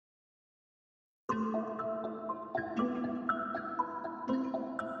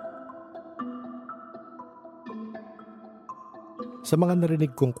Sa mga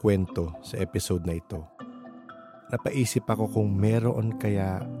narinig kong kwento sa episode na ito, napaisip ako kung meron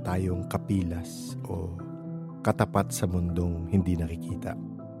kaya tayong kapilas o katapat sa mundong hindi nakikita.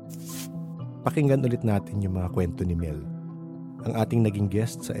 Pakinggan ulit natin yung mga kwento ni Mel, ang ating naging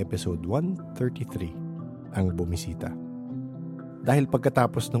guest sa episode 133, ang bumisita. Dahil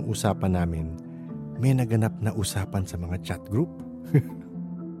pagkatapos ng usapan namin, may naganap na usapan sa mga chat group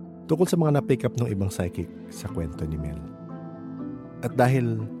tungkol sa mga na-pick up ng ibang psychic sa kwento ni Mel. At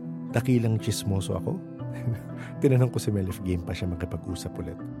dahil dakilang chismoso ako, tinanong ko si Mel if game pa siya makipag-usap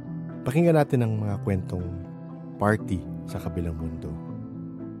ulit. Pakinggan natin ang mga kwentong party sa kabilang mundo,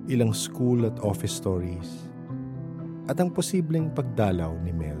 ilang school at office stories, at ang posibleng pagdalaw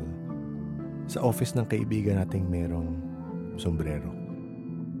ni Mel sa office ng kaibigan nating merong sombrero.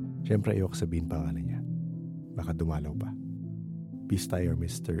 Siyempre, ayoko sabihin pangalan niya. Baka dumalaw pa. Peace tayo,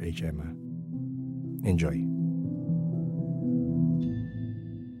 Mr. H. Emma. Enjoy.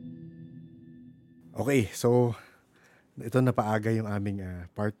 Okay, so ito na paaga yung aming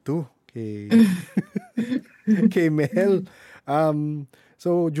part 2 kay Mel.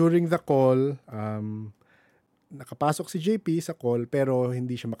 So during the call, nakapasok si JP sa call pero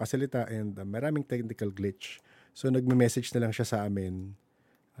hindi siya makasalita and maraming technical glitch. So nagme-message na lang siya sa amin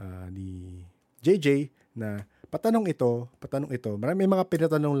ni JJ na patanong ito. May mga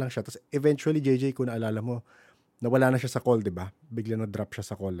pinatanong lang siya. Tapos eventually JJ, kung naalala mo, nawala na siya sa call, 'di ba? Bigla na drop siya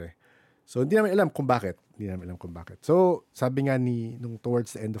sa call eh. So hindi namin alam kung bakit. So sabi nga nung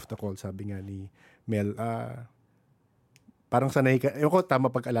towards the end of the call, sabi nga ni Mel, parang sanay ka, ko tama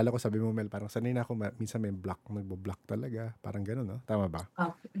pag-alala ko, sabi mo Mel, parang sanay na ako, minsan may nagbo-block talaga, parang gano'n, no? Tama ba?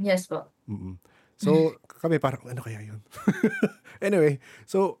 Yes po. So kami parang, ano kaya yun? Anyway,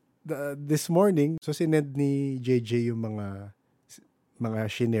 so this morning, so sinend ni JJ yung mga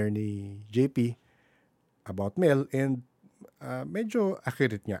shinare ni JP about Mel and medyo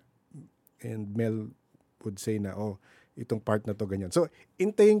accurate nga. And Mel would say na, itong part na to ganyan. So,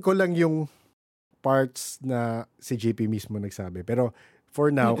 intayin ko lang yung parts na si JP mismo nagsabi. Pero for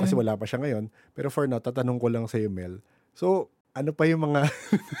now, kasi wala pa siya ngayon, pero for now, tatanong ko lang sa'yo, Mel. So, ano pa yung mga,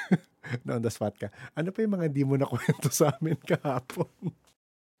 no, on the spot ka, ano pa yung mga di mo nakwento sa amin kahapon?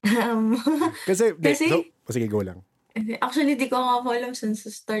 Kasi, sige, go lang. Actually, di ko nga po alam saan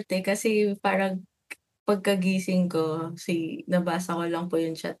sa start kasi parang pagkagising ko, nabasa ko lang po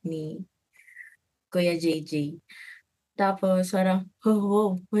yung chat ni Kuya JJ. Tapos parang,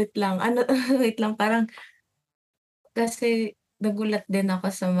 wait lang. Wait lang, parang, kasi nagulat din ako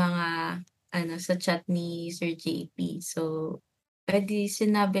sa mga, sa chat ni Sir JP. So, edi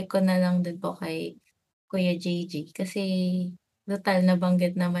sinabi ko na lang din po kay Kuya JJ kasi total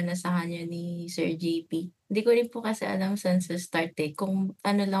nabanggit naman na sa kanya ni Sir JP. Hindi ko rin po kasi alam saan sa start kung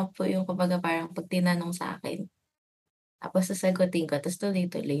ano lang po yung kumbaga parang pag tinanong sa akin. Tapos sasagutin ko, tapos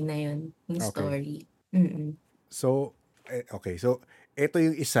tuloy-tuloy na yun, yung story. So, okay. So, ito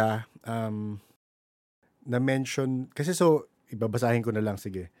yung isa na-mention, kasi ibabasahin ko na lang,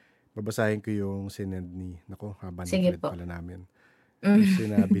 sige. Babasahin ko yung sinend ni, haba ng thread pala namin. Yung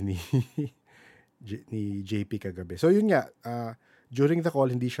sinabi ni JP kagabi. So, yun nga, during the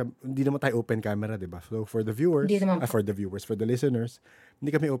call, hindi naman tayo open camera, diba? So, for the viewers, for the listeners, hindi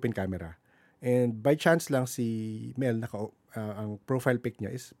kami open camera. And by chance lang si Mel, ang profile pic niya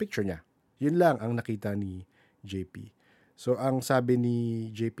is picture niya. Yun lang ang nakita ni JP. So, ang sabi ni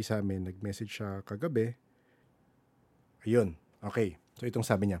JP sa amin, nag-message siya kagabi. Ayun. Okay. So, itong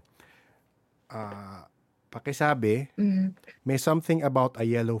sabi niya. Pakisabi, may something about a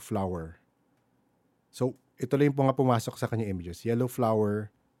yellow flower. So, ito lang yung pumasok sa kanya images. Yellow flower,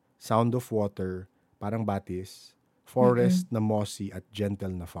 sound of water, parang batis, forest na mossy at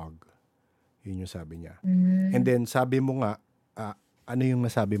gentle na fog. Yun yung sabi niya. And then, sabi mo nga, ano yung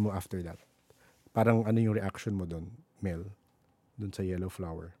nasabi mo after that? Parang ano yung reaction mo doon, Mel? Doon sa yellow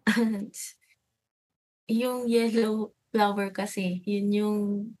flower? Yung yellow flower kasi, yun yung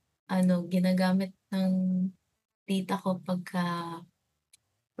ginagamit ng tita ko pagka,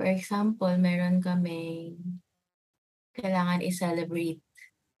 for example, meron kami kailangan i-celebrate.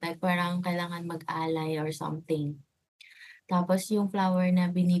 Like parang kailangan mag-alay or something. Tapos yung flower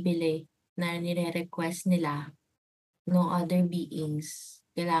na binibili, na nire-request nila no other beings,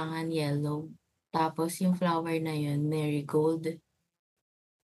 kailangan yellow. Tapos yung flower na yun, marigold.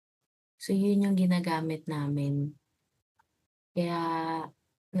 So yun yung ginagamit namin. Kaya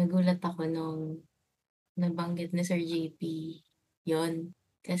nagulat ako nung nabanggit ni Sir JP yun.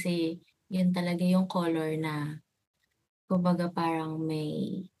 Kasi yun talaga yung color na kumbaga parang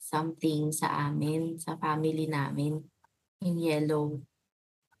may something sa amin, sa family namin. Yung yellow.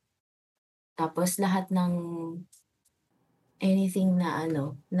 Tapos lahat ng anything na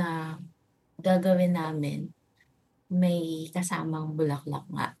na gagawin namin may kasamang bulaklak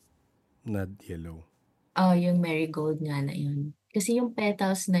nga. Not yellow. Yung marigold nga na yun. Kasi yung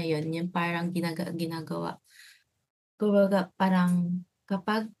petals na yun, yung parang ginagawa kumbaga parang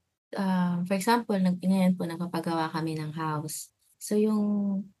kapag, for example ngayon po nagpapagawa kami ng house. So yung,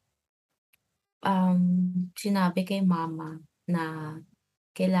 sinabi kay mama na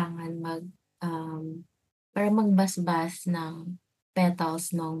kailangan parang magbasbas ng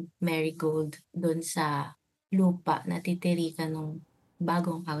petals nung marigold dun sa lupa na titirikan nung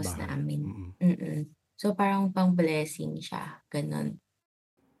bagong house Bahay. namin. Mm. So parang pang-blessing siya, gano'n.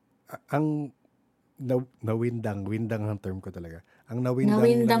 Ang windang ang term ko talaga. Ang nawindang lang,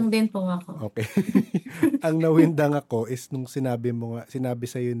 Nawindang din po ako. okay. Ang nawindang ako is nung sinabi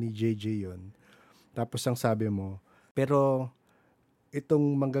sa'yo ni JJ yun. Tapos ang sabi mo, pero itong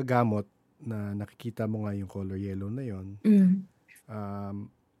manggagamot na nakikita mo nga yung color yellow na yun, Hmm,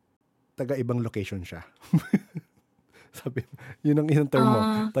 taga ibang location siya. Sabi mo, yun ang term mo,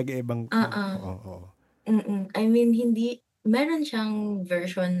 ah, taga ibang, oo, oo, oo. I mean hindi meron siyang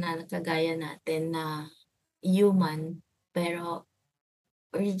version na kagaya natin na human, pero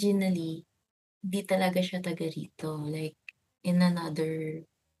originally di talaga siya taga rito, like in another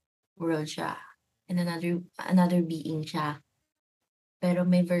world siya, in another being siya. Pero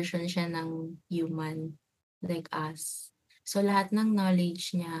may version siya ng human, like us. So lahat ng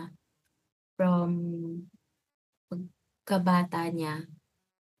knowledge niya from pagkabata niya,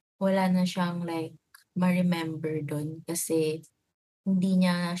 wala na siyang like ma-remember dun kasi hindi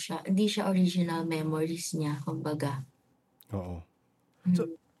siya original memories niya kumbaga. Oo. So,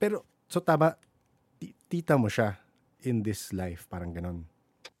 Hmm. pero, so tama, tita mo siya in this life, parang ganon.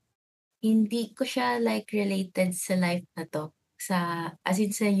 Hindi ko siya like related sa life na 'to, as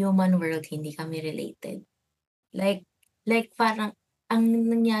in sa human world hindi kami related. Like parang ang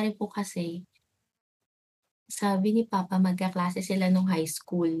nangyari po kasi, sabi ni papa magkaklase sila nung high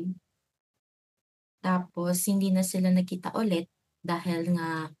school. Tapos hindi na sila nagkita ulit dahil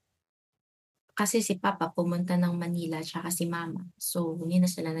nga kasi si papa pumunta ng Manila tsaka si mama. So hindi na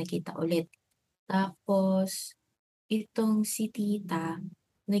sila nagkita ulit. Tapos itong si tita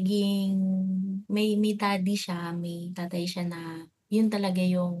naging may daddy siya, may tatay siya na yun talaga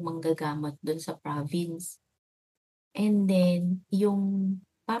yung manggagamot dun sa province. And then yung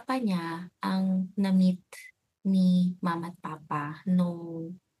papa niya ang na-meet ni mama at papa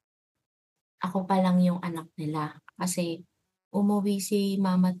nung ako pa lang yung anak nila. Kasi umuwi si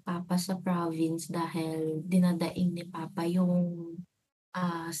mama at papa sa province dahil dinadaing ni papa yung,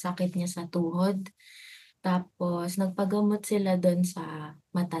 sakit niya sa tuhod. Tapos nagpagamot sila dun sa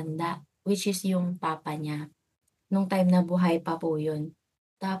matanda, which is yung papa niya, nung time na buhay pa po yun.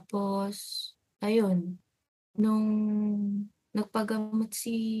 Tapos ayun, nung nagpagamot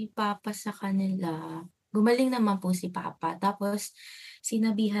si papa sa kanila, gumaling naman po si papa. Tapos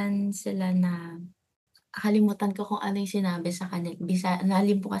sinabihan sila na kakalimutan ko kung ano yung sinabi sa kanila,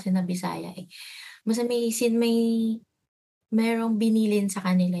 lalim po kasi na Bisaya, eh. Basta merong binilin sa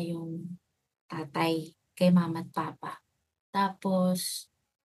kanila yung tatay kay mama at papa. Tapos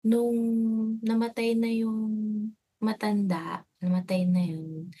nung namatay na yung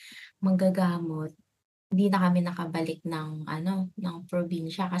manggagamot, hindi na kami nakabalik ng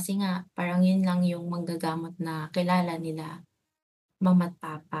probinsya kasi nga parang yun lang yung manggagamot na kilala nila mama at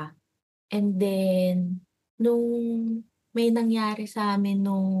papa. And then nung may nangyari sa'min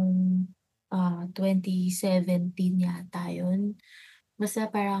nung, 2017 yata yun. Basta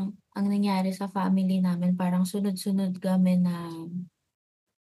parang ang nangyari sa family namin parang sunod-sunod kami na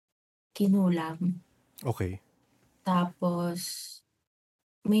kinulam. Okay. Tapos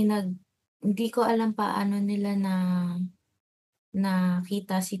may hindi ko alam paano nila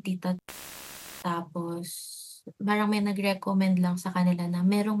nakita si tita. Tapos parang may nag-recommend lang sa kanila na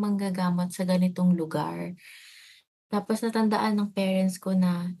merong manggagamot sa ganitong lugar. Tapos natandaan ng parents ko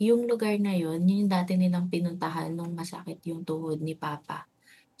na yung lugar na yun, yun yung dati nilang pinuntahan nung masakit yung tuhod ni papa.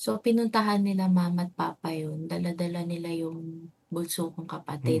 So pinuntahan nila mama at papa yun, dala-dala nila yung bunso kong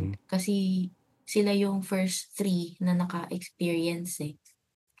kapatid. Mm. Kasi sila yung first 3 na naka-experience, eh.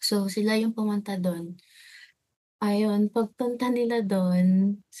 So sila yung pumunta dun. Ayun, pagpunta nila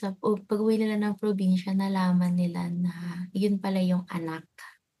dun pag-uwi nila ng probinsya nalaman nila na yun pala yung anak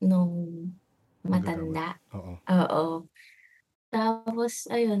nung Manggagamot. matanda, Oo. oo. Tapos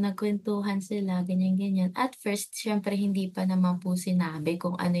ayun nagkuwentuhan sila ganyan-ganyan. At first siyempre hindi pa naman po sinabi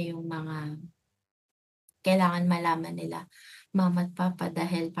kung ano yung mga kailangan malaman nila mama at papa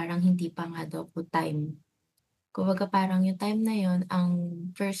dahil parang hindi pa nga daw po time. Kumbaga parang yung time na yun ang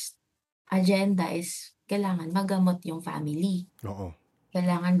first agenda is kailangan magamot yung family. Oo.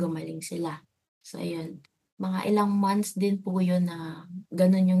 Kailangan gumaling sila. So ayun, mga ilang months din po yun na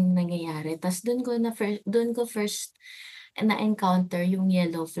gano'n yung nangyayari ta's dun ko first na-encounter yung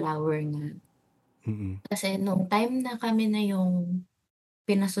yellow flower nga. Mm. Kasi nung time na kami na yung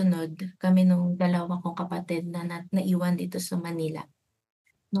pinasunod, kami nung dalawa kong kapatid na naiwan dito sa Manila.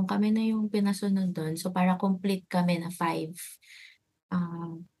 Nung kami na yung pinasunod dun, so para complete kami na 5,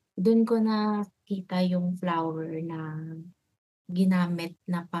 ah, dun ko nakita yung flower na ginamit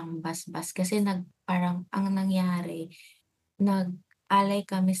na pambasbas kasi parang ang nangyari, nag-alay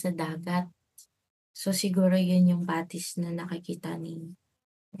kami sa dagat. So siguro yun yung batis na nakikita ni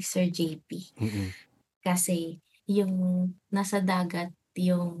Sir JP. Mm. Kasi yung nasa dagat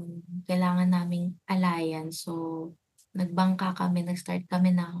yung kailangan naming alayan, so nagbangka kami, nag-start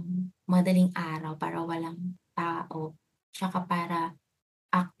kami ng madaling araw para walang tao, tsaka para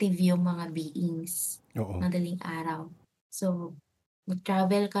active yung mga beings, Oo. madaling araw. So,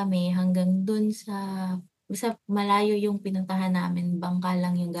 nag-travel kami hanggang dun sa malayo yung pinuntahan namin, bangka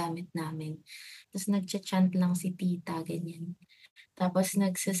lang yung gamit namin. Ta's nagcha-chant lang si tita, ganyan. Tapos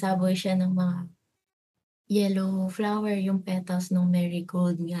nagsasaboy siya ng mga yellow flower, yung petals nung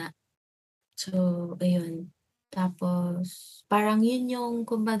marigold nga. So, ayun. Tapos parang yun yung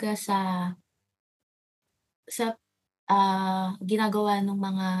kumbaga ginagawa nung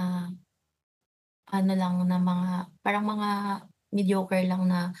mga ano lang na parang mga mediocre lang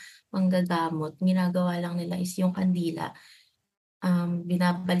na manggagamot, ginagawa lang nila is yung kandila,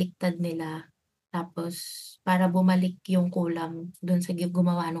 binabaliktad nila tapos para bumalik yung kulam dun sa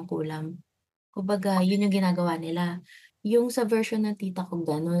gumawa nung kulam. Kumbaga yun yung ginagawa nila. Yung sa version ng tita ko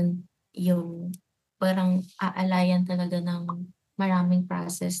gano'n, yung parang aalayan talaga ng maraming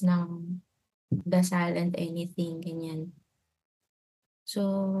process ng dasal and anything, ganyan. So,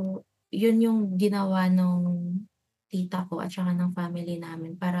 yun yung ginawa nung tita ko at saka ng family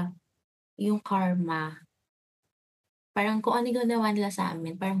namin para yung karma, parang kung ano yung ginawa nila sa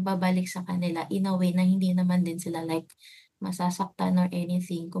amin parang babalik sa kanila in a way na hindi naman din sila like masasaktan or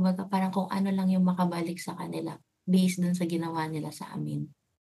anything. Kumbaga parang kung ano lang yung makabalik sa kanila based dun sa ginawa nila sa amin.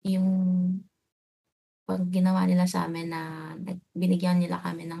 Yung 'pag ginawa nila sa'min na binigyan nila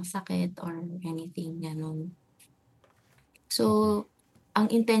kami ng sakit or anything, gano'n. So, Okey. ang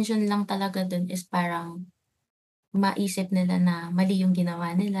intention lang talaga dun is parang maisip nila na mali yung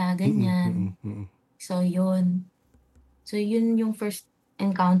ginawa nila, Mm, mm, ganyan. mm. So yun. So yun yung first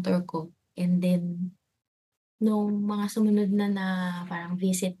encounter ko and then nung mga sumunod na parang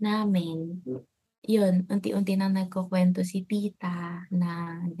visit namin, yun unti-unti na nagkukuwento si tita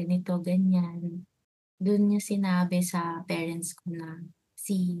na ganito, ganyan. Dun niya sinabi sa parents ko na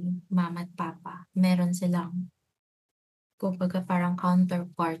si mama at papa meron silang kumbaga parang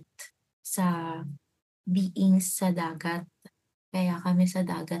counterpart sa beings sa dagat. Kaya kami sa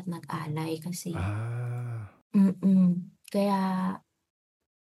dagat nag-alay kasi Ah. kaya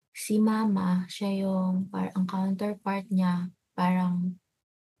si mama siya yung ang counterpart niya parang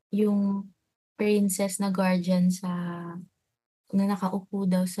yung princess na guardian na nakaupo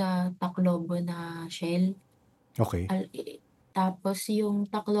daw sa Tacloban na shell. Okey. Tapos yung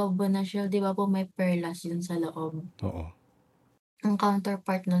Tacloban na shell 'di ba po may perlas yun sa loob. Oo. Ang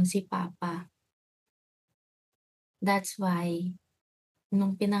counterpart nun si papa. That's why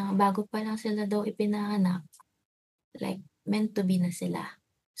nung bago pa lang sila daw ipinanganak, like meant to be na sila.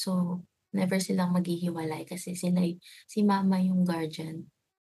 So, never silang maghihiwalay kasi si mama yung guardian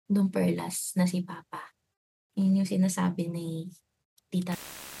nung perlas na si papa. Yun yung sinasabi ni tita.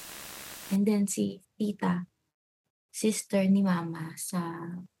 And then si tita, sister ni mama sa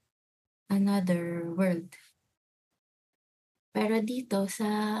another world. Pero dito sa,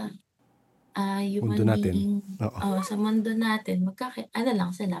 Mundo human natin. being, Oo. sa mundo natin ano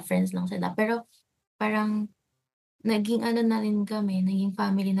lang sila, friends lang sila. Pero parang naging ano na rin kami, naging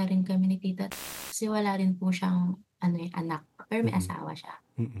family na rin kami ni tita kasi wala rin po siyang ano, eh, anak, pero may Mm, asawa siya.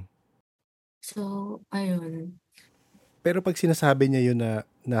 mm. So, ayun. Pero 'pag sinasabi niya yun na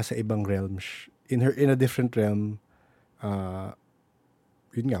nasa ibang realm in a different realm, ah,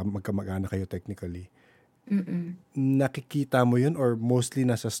 yun nga magkamag-anak kayo technically. Mm, Nakikita mo yun or mostly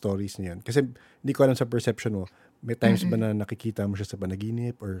nasa stories niya yun? Kasi hindi ko alam sa perception mo, may times ba mm. na nakikita mo siya sa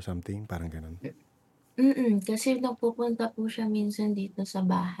panaginip or something, parang gano'n? Kasi nagpupunta po siya minsan dito sa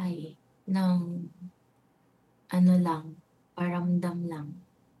bahay ng ano lang, paramdam lang.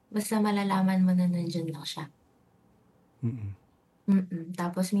 Basta malalaman mo na nandiyan lang siya. Mm.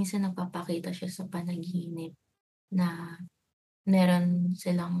 Tapos minsan nagpapakita siya sa panaginip na meron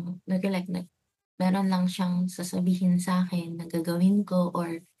silang like meron lang siyang sasabihin sa'kin na gagawin ko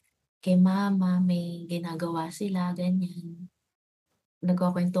or kay mama, may ginagawa sila, ganyan.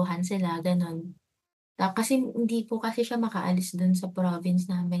 Nagkukuwentuhan sila, gano'n. Kasi hindi po kasi siya makaalis dun sa province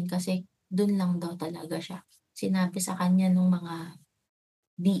namin kasi dun lang daw talaga siya. Sinabi sa kanya nung mga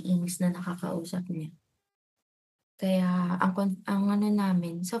beings na nakakausap niya. Kaya ang ano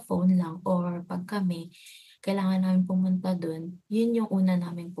namin sa phone lang or 'pag kami kailangan namin pumunta dun, yun yung una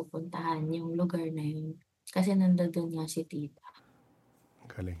naming pupuntahan, yung lugar na yun. Kasi nandudun nga si tita.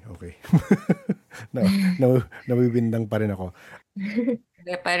 Galing, okay. Nawiwindang pa rin ako.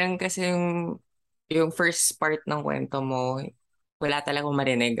 Hindi, parang kasi yung first part ng kwento mo, wala talagang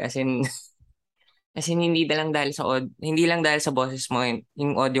marinig. As in hindi lang dahil sa boses mo,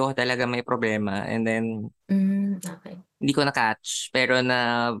 yung audio ko talaga may problema. And then, Okey. hindi ko na-catch. Pero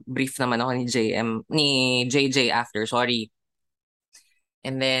na-brief naman ako ni JJ after, sorry.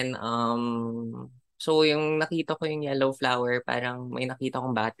 And then, so yung nakita ko yung yellow flower, parang may nakita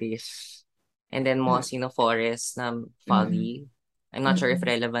kong batis. And then Hmm, mossy na forest na mm, foggy. I'm not sure if mm,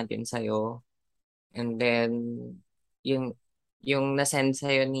 relevant yun sa'yo. And then, yung, yung nasend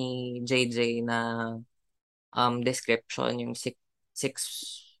sa'yo ni JJ na description, yung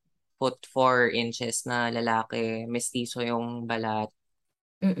 6'4" na lalaki, mestizo yung balat,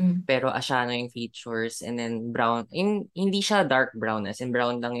 mm, pero asyano yung features, and then brown, hindi siya dark brown, as in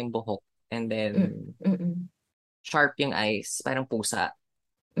brown lang yung buhok, and then mm, mm, sharp yung eyes, parang pusa.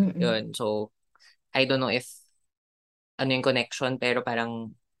 mm, Yun, so, I don't know if ano yung connection, pero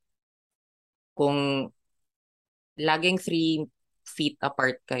parang kung laging 3 feet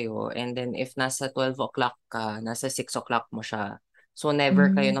apart kayo, and then if nasa 12 o'clock ka, nasa 6 o'clock mo siya, so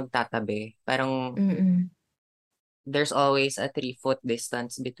never kayo hmm, nagtatabi. Parang mm, there's always a 3 foot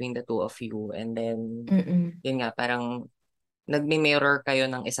distance between the two of you, and then mm, yun nga, parang nagmi-mirror kayo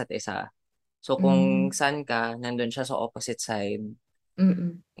ng isa't isa. So kung hmm, saan ka, nandun siya sa opposite side, mm,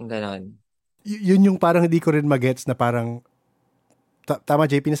 yung ganon. Yun yung parang hindi ko rin magets na parang, tama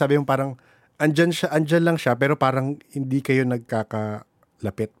JP, nasabi yung parang, andyan lang siya, pero parang hindi kayo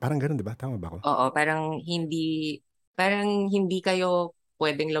nagkakalapit. Parang ganun, di ba? Tama ba ako? Oo, parang hindi kayo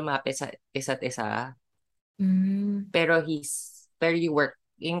pwedeng lumapit sa isa't isa, hmm, pero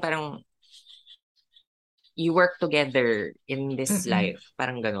you work together in this mm, life.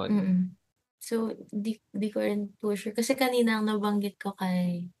 Parang ganon. mm. So, di ko rin po sure kasi kanina ang nabanggit ko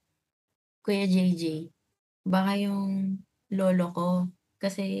kay Kuya JJ, baka yung lolo ko.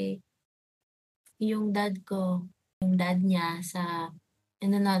 Kasi yung dad niya sa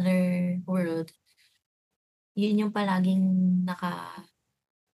in another world, yun yung palaging nakabantay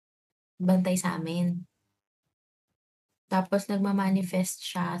sa'min. Tapos nagma-manifest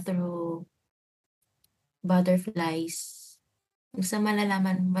siya through butterflies. Basta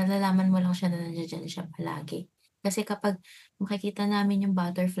malalaman mo lang siya na nandiya-diyan siya palagi. Kasi kapag makikita namin yung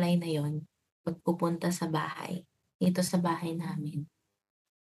butterfly na yun, 'pag pupunta sa bahay, dito sa bahay namin,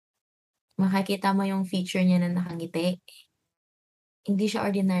 makikita mo yung feature niya na nakangiti. Hindi siya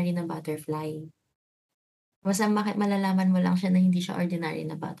ordinary na butterfly. Basta malalaman mo lang siya na hindi siya ordinary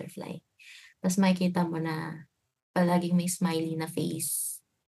na butterfly. Tas makikita mo na palaging may smiley na face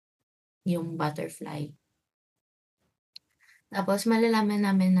yung butterfly. Tapos malalaman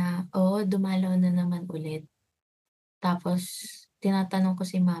namin na, dumalaw na naman ulit. Tapos tinatanong ko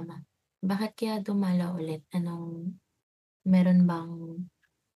si mama, "Bakit kaya dumalaw ulit? Meron bang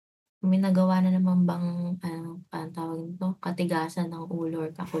may nagawa na naman bang anong tawag nito, katigasan ng ulo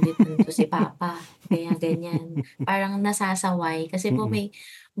or kakulitan 'to si papa, kaya ganyan." Parang nasasaway kasi po Mm-mm.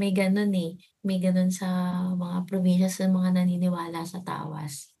 may gano'n, may gano'n sa mga probinsya sa mga naniniwala sa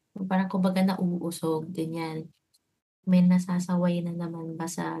tawas. Parang kumbaga nauusog, ganyan. May nasasaway na naman ba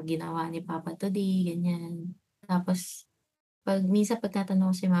sa ginawa ni papa today, ganyan. Tapos minsan 'pag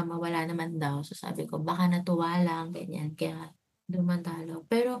tinatanong ko si mama wala naman daw, so sabi ko baka natuwa lang, ganyan, kaya dumadalaw.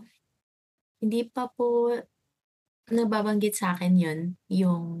 Pero hindi pa po nababanggit sa'kin 'yun,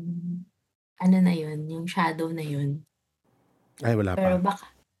 yung ano na 'yun, yung shadow na 'yun. Ay, wala Pero pa.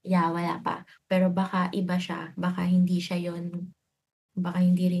 wala pa. Pero baka iba siya, baka hindi siya 'yun, baka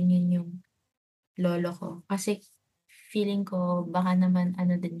hindi rin 'yun yung lolo ko. Kasi feeling ko baka naman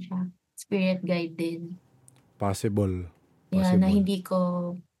ano din siya, spirit guide din. Possible. Na Possible.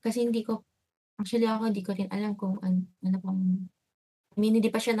 hindi ko actually ako hindi ko rin alam kung ano bang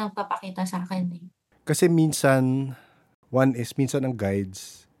hindi pa siya nagpapakita sa'kin, eh. Kasi minsan, one is, minsan ang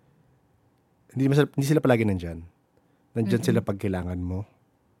guides, hindi sila palagi nandyan. Nandyan sila Mm, pag kailangan mo.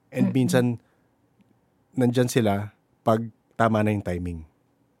 And mm, minsan, nandyan sila pag tama na yung timing.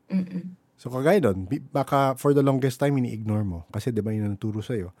 mm, So kagaya doon, baka for the longest time ini-ignore mo kasi 'di ba yun ang turo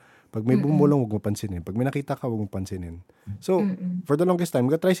sa pag may bumulong, huwag mo pansinin. Pag may nakita ka, huwag mo pansinin. So, for the longest time,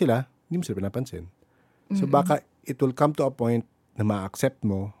 try sila, hindi mo sila pinapansin. So, baka it will come to a point na ma-accept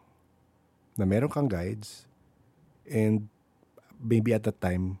mo na meron kang guides and maybe at that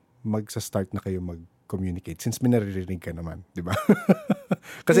time, magsa-start na kayo mag-communicate since may naririnig ka naman, di ba?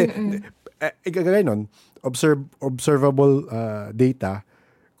 Kasi, gagawin nun, observable data,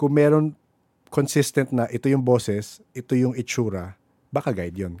 kung meron consistent na ito yung boses, ito yung itsura, baka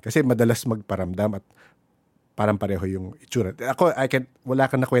guide yun. Kasi madalas magparamdam at parang pareho yung itsura. Ako, wala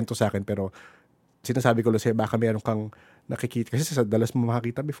kang nakwento sa akin, pero sinasabi ko lang sa'yo, baka meron kang nakikita. Kasi sa dalas mo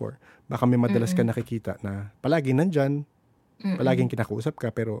makakita before, baka may madalas ka nakikita na palagi nandyan, palaging kinakausap ka,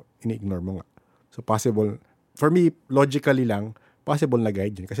 pero ini-ignore mo nga. So possible, for me, logically lang, possible na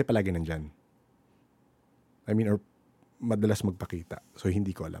guide yun kasi palagi nandyan. I mean, or madalas magpakita. So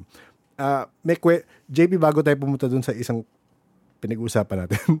hindi ko alam. JP, bago tayo pumunta dun sa isang pinag-uusapan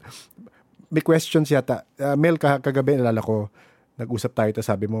natin, may questions yata. Mel, kagabi, nalala ko, nag-usap tayo,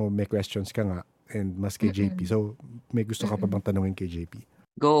 sabi mo, may questions ka nga, and mas kay JP. So, may gusto ka pa bang tanungin kay JP?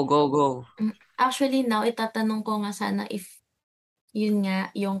 Go, go, go. Actually, now, itatanong ko nga sana if, yun nga,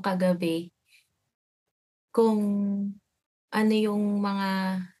 yung kagabi, kung ano yung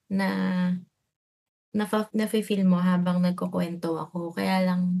mga nafe-feel mo habang nagkukwento ako. Kaya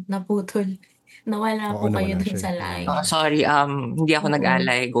lang naputol. Nawala Oo, po kayo nawala dun siya. sa line. Sorry, hindi ako Oo.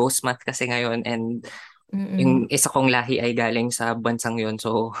 nag-alay. Ghost month kasi ngayon and yung isa kong lahi ay galing sa bansang yun.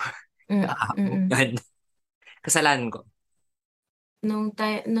 So, God, kasalanan ko. Nung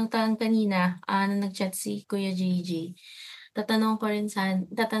kanina, nung nag-chat si Kuya JJ, tatanong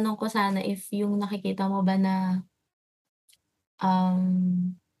ko sana if yung nakikita mo ba na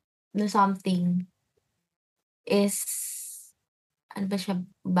na something is, ano ba siya,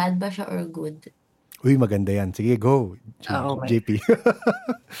 bad ba siya or good? Uy, maganda yan. Sige, go, Oh my JP.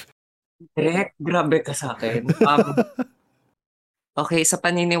 grabe ka sa akin. Okay, sa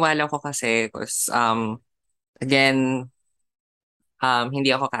paniniwala ko kasi, cause, again, hindi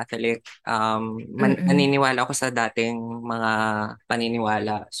ako Catholic. Naniniwala ako sa dating mga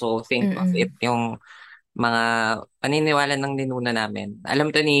paniniwala. So, think of it yung mga paniniwala ng ninuna namin.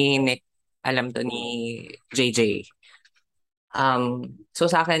 Alam to ni Nick, alam to ni JJ. So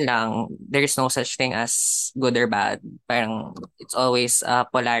sa akin lang, there's no such thing as good or bad. Parang it's always a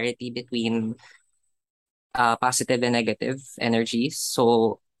polarity between positive and negative energies.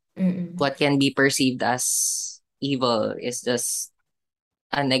 So what can be perceived as evil is just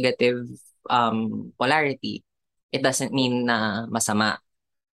a negative polarity. It doesn't mean na masama.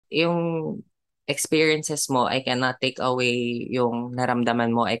 Yung experiences mo, I cannot take away yung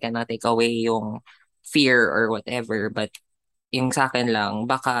naramdaman mo. I cannot take away yung fear or whatever. But yung sa akin lang,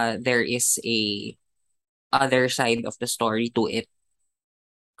 baka there is a other side of the story to it.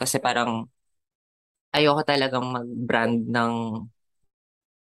 Kasi parang ayoko talagang mag-brand ng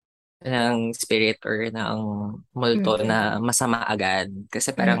spirit or ng multo na masama agad.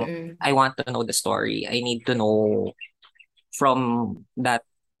 Kasi parang I want to know the story. I need to know from that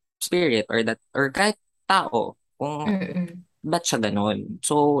spirit or that or kahit tao kung ba't siya ganun.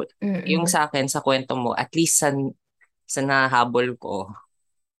 So, yung sa akin, sa kwento mo, at least sa nahabol ko,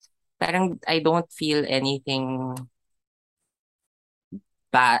 parang I don't feel anything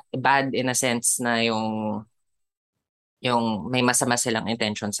bad in a sense na yung may masama silang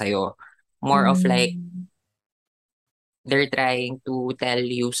intention sa'yo. More of like, they're trying to tell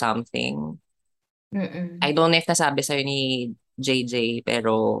you something. I don't know if nasabi sa'yo ni JJ,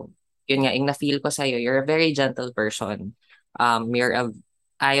 pero yun nga, yung na-feel ko sa'yo, you're a very gentle person. You're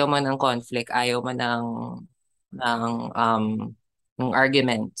ayaw mo ng conflict, ayaw mo ng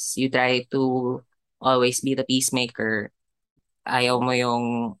arguments. You try to always be the peacemaker. Ayaw mo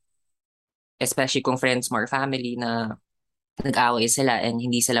yung, especially kung friends mo or family na nag-away sila and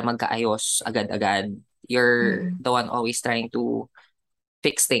hindi sila magkaayos agad-agad. You're the one always trying to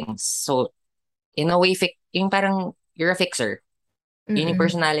fix things. So, in a way, yung parang you're a fixer. Yun yung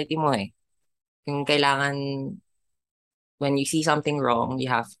personality mo eh. Yung kailangan, when you see something wrong, you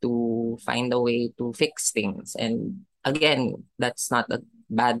have to find a way to fix things. And again, that's not a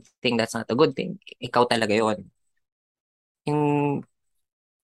bad thing, that's not a good thing. Ikaw talaga yon. Yung,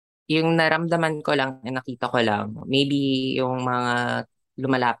 yung naramdaman ko lang, yung nakita ko lang, maybe yung mga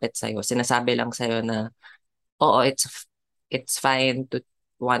lumalapit sa'yo, sinasabi lang sa'yo na, oo, it's fine to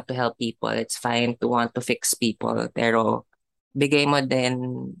want to help people, it's fine to want to fix people, pero bigay mo din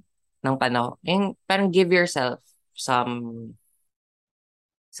ng panahon, yung parang give yourself some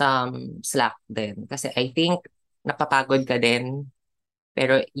slack din. Kasi I think napapagod ka din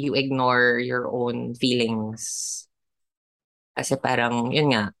pero you ignore your own feelings. Kasi parang,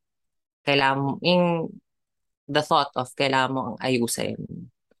 yun nga, the thought of kailangan mo ang ayusin.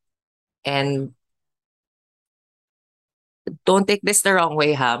 And don't take this the wrong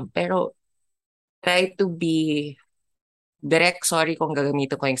way, ha? Pero try to be direct. Sorry kung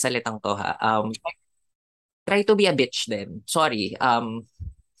gagamitin ko yung salitang to, ha? Try to be a bitch din. Sorry.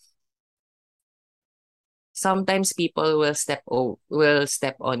 Sometimes people will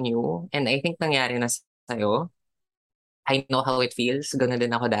step on you, and I think nangyari na sa'yo. I know how it feels. Ganun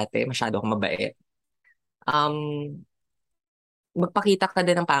din ako dati. Masyado akong mabait. Um, Magpakita ka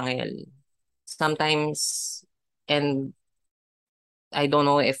din ng pangil. Sometimes, and I don't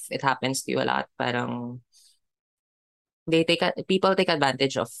know if it happens to you a lot, parang people take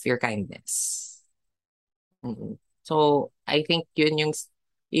advantage of your kindness. Mm. So, I think yun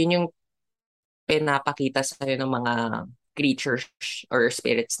yung pinapakita sa'yo ng mga creatures or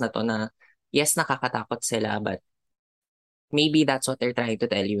spirits na to na yes, nakakatakot sila, but maybe that's what they're trying to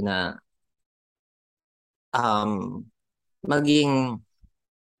tell you na um, maging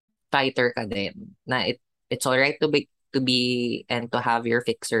fighter ka din. Na it's alright to be and to have your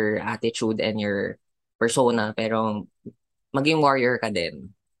fixer attitude and your persona, pero maging warrior ka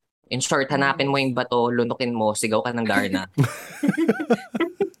din. In short, hanapin mo Yes. yung bato, lunukin mo, sigaw ka ng Darna.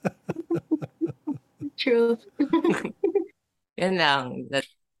 True. Yan lang.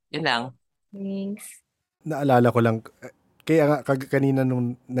 Yun lang. Thanks. Naalala ko lang, kaya nga kanina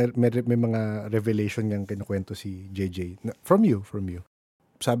nung may mga revelation niyang kinukwento si JJ. From you.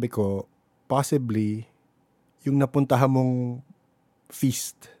 Sabi ko, possibly, yung napuntahan mong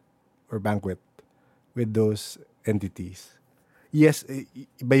feast or banquet with those entities. Yes,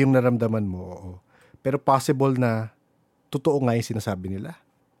 iba yung naramdaman mo, oo. Pero possible na totoo nga yung sinasabi nila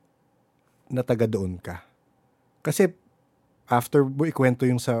na taga doon ka. Kasi after mo ikwento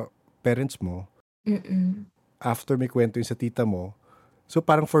yung sa parents mo, Mm-mm. after may kwento yung sa tita mo, so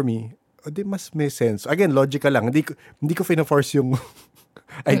parang for me, di mas may sense. Again, logical lang. Hindi ko fina-force yung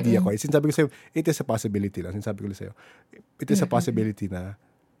idea ko. Sinasabi ko sa'yo, it is a possibility lang. Sinasabi ko lang sa'yo, it is a possibility na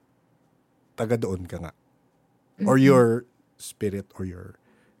taga doon ka nga. Or your spirit or your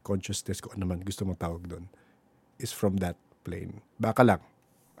consciousness, kung ano man gusto mong tawag doon, is from that plane. Baka lang.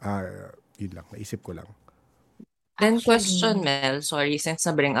 Yun lang. Naisip ko lang. Then Actually, question, Mel, sorry, since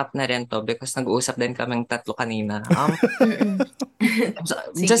na-bring up na rin to because nag-uusap din kaming tatlo kanina.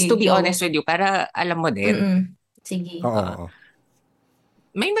 Just to sige, be go. honest with you, para alam mo din, Sige. Oo.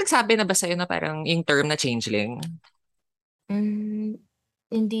 may nagsabi na ba sa'yo na parang yung term na changeling?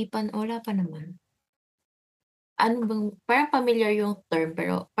 Hindi pa, wala pa naman. Ano bang, parang familiar yung term,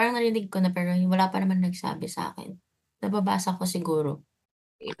 pero parang narinig ko na, pero wala pa naman nagsabi sa akin. Nababasa ko siguro.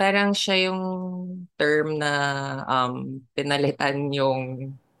 Parang siya yung term na pinalitan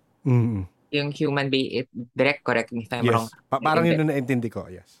Mm. yung human being. Direct, correct me if I'm wrong. Yes. Parang yun na naintindi ko.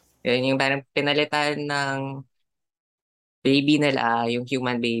 Yes. Yun yung parang pinalitan ng baby nila, yung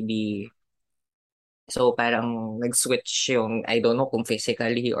human baby. So parang nag-switch yung, I don't know kung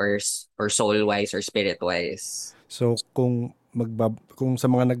physically or soul-wise or spirit-wise. So kung sa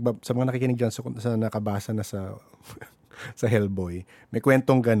mga nakikinig diyan sa nakabasa na sa sa Hellboy, may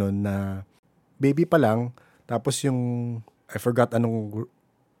kwentong ganun na baby pa lang, tapos yung I forgot anong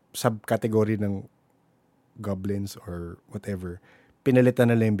subcategory ng goblins or whatever,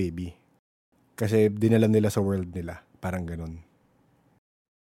 pinalitan nila yung baby. Kasi dinala nila sa world nila. Parang ganun.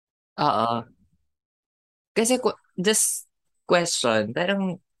 Oo. Kasi just question,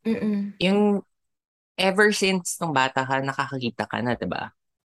 parang Mm. yung ever since nung bata ka, nakakakita ka na, diba?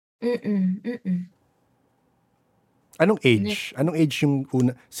 Anong Like, age? Anong age yung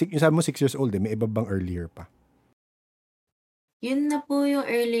una? Yung sabi mo 6 years old May iba bang earlier pa? yun na po yung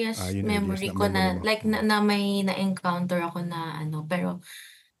earliest Yung earliest memory na ko memory na, mo. like, na may na-encounter ako na ano, pero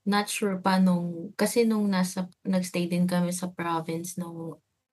not sure pa kasi nung nagstay din kami sa province nung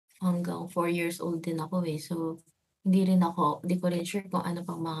hanggang 4 years old din ako eh. So, hindi ko rin sure kung ano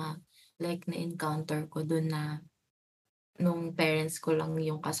pang mga like na-encounter ko dun na nung parents ko lang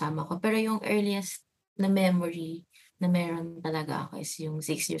yung kasama ko. Pero yung earliest na memory na meron talaga ako is yung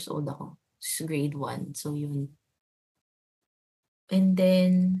 6 years old ako. Grade 1. So, yun. And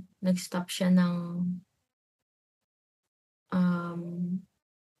then, nag-stop siya ng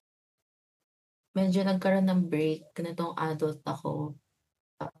medyo nagkaroon ng break nitong adult ako.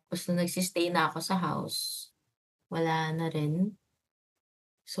 Tapos nung nagsi-stay na ako sa house, wala na rin.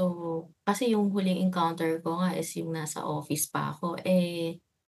 So, kasi yung huling encounter ko nga is yung nasa office pa ako.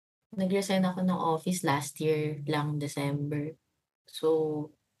 Nag-resign ako ng office last year lang, December.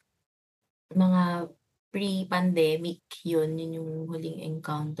 So, mga pre-pandemic yun yung huling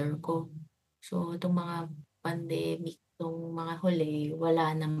encounter ko. So, itong mga pandemic, itong mga huli,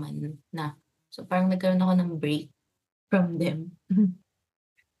 wala naman na. So, parang nagkaroon ako ng break from them.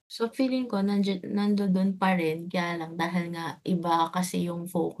 So, feeling ko nandoon pa rin kaya lang dahil nga iba kasi yung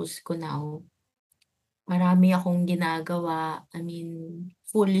focus ko now. Marami akong ginagawa, I mean,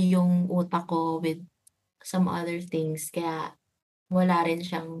 fully yung utak ko with some other things kaya wala rin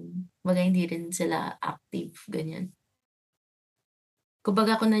siyang kumbaga hindi rin sila active, ganyan.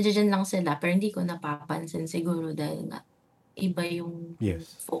 Kumbaga kung nandiya-diyan lang sila pero hindi ko napapansin siguro dahil nga iba yung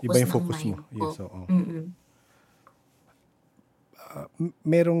Yes. Iba focus yung ng focus mo. mind Yes, ko. oo. Mm.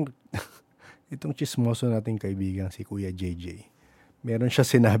 Merong itong chismoso nating kaibigan si Kuya JJ. Meron siya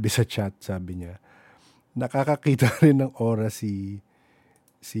sinabi sa chat, sabi niya, nakakakita rin ng oras si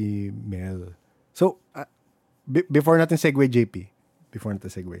Mel. So, before natin segue JP, before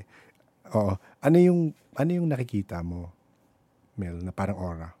natin segue. Oo. Ano yung nakikita mo, Mel, na parang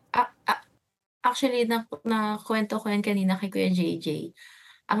aura? Actually nakuwento ko yan kanina kay Kuya JJ.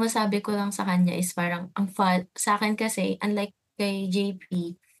 Ang masabi ko lang sa kanya is parang sa'kin kasi unlike kay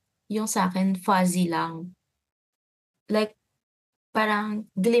JP, yung sa'kin fuzzy lang. Like parang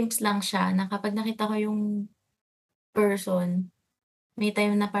glimpse lang siya na kapag nakita ko yung person, may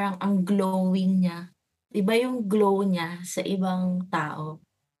time na parang ang glowing niya. Iba yung glow niya sa ibang tao,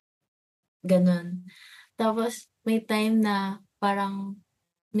 gano'n. Tapos may time na parang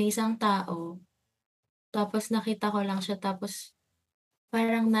may isang tao, tapos nakita ko lang siya tapos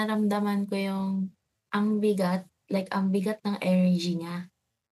parang naramdaman ko yung ang bigat, like ang bigat ng energy niya,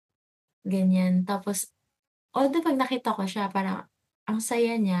 ganyan. Tapos although 'pag nakita ko siya parang ang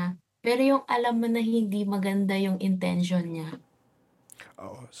saya niya, pero yung alam mo na hindi maganda yung intention niya,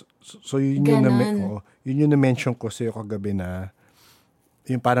 Oo. So yun yung gano'n. yun yung na-mention ko sa'yo kagabi na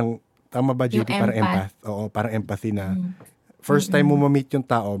yung parang, tama ba Yung JP, parang empath. empath? Oo, parang empathy na Mm. first time mo Mm. ma-meet yung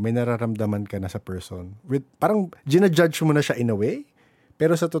tao, may nararamdaman ka na sa person. Parang ginajudge mo na siya in a way,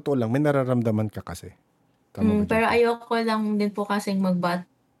 pero sa totoo lang, may nararamdaman ka kasi. Tama ba, Pero JP? ayoko lang din po kasing mag-bat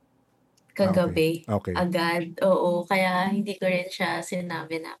Okay. kagabi Okay. agad, oo. Kaya hindi ko rin siya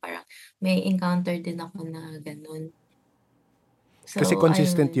sinabi na parang may encounter din ako na gano'n. Kasi So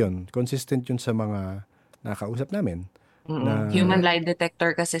ayun. Consistent yun sa mga nakausap namin. Na, Human Mm. lie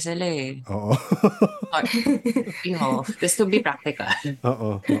detector kasi sila eh. oo. Or, just to be practical.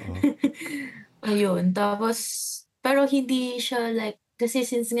 Oo, oo. Ayun, tapos pero hindi siya like kasi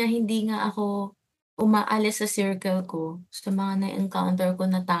since nga hindi nga ako umaalis sa circle ko, sa mga na-encounter ko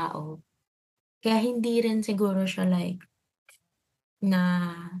na tao, kaya hindi rin siguro siya like na,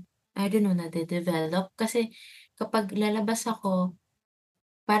 I don't know, nade-develop. Kasi kapag lalabas ako,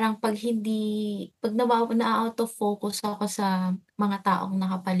 parang 'pag na-out of focus ako sa mga taong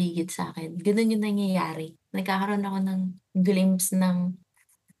nakapaligid sa'kin, gano'n yung nangyayari. Nagkakaroon ako ng glimpse ng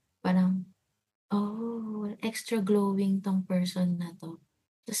parang, "Oh, extra glowing 'tong person na 'to."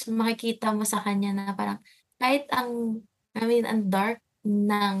 Ta's makikita mo sa kanya na parang kahit I mean ang dark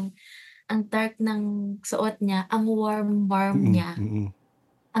ng suot niya, ang warm-warm Mm, niya, mm.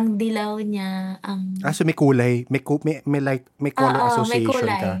 ang dilaw niya, So may kulay, may light, may color oo, may association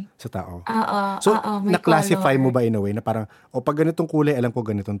kulay. ka sa tao. Oo, So, oo, may na-classify mo color. ba in a way na parang, pag ganitong kulay, alam ko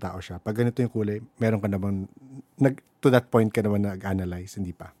ganitong tao siya. Pag ganito yung kulay, meron ka naman, to that point ka naman nag-analyze,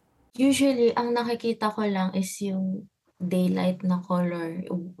 hindi pa? Usually ang nakikita ko lang is yung daylight na color,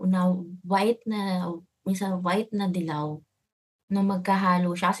 na white na minsan white na dilaw na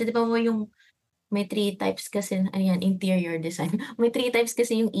magkahalo siya. Kasi 'di ba yung may three types kasi ayan interior design. May three types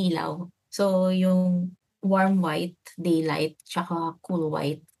kasi yung ilaw. So yung warm white, daylight, tsaka cool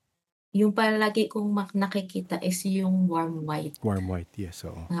white. Yung palagi kong nakikita is yung warm white. Warm white, yes,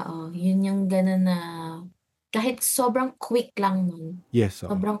 oo. Oo, yun yung gano'n na kahit sobrang quick lang nun, Yes,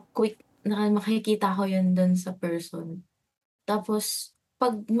 oo. sobrang quick na makikita ko yun dun sa person. Tapos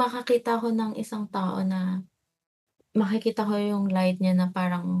 'pag makakita ko ng isang tao na makikita ko yung light niya na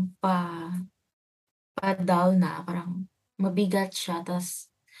parang pa-dull na, parang mabigat siya ta's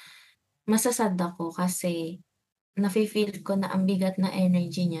masa-sad ako kasi nafi-feel ko na ang bigat ng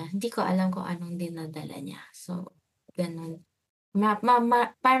energy niya, hindi ko alam kung anong dinadala niya. So, gano'n.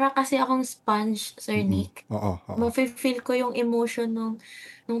 Para kasi akong sponge, Sir Mm. Nick. Oo, oo. Mafi-feel ko yung emotion nung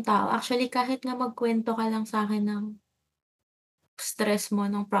tao. Actually, kahit nga magkuwento ka lang sa'kin ng stress mo,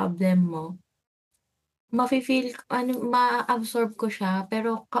 ng problem mo, mafi-feel maa-absorb ko siya.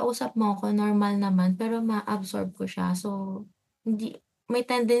 Pero kausap mo ako normal naman, pero ma-absorb ko siya. So, hindi may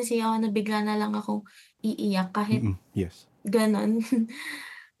tendency ako na bigla na lang akong iiyak kahit Mm, yes. gano'n.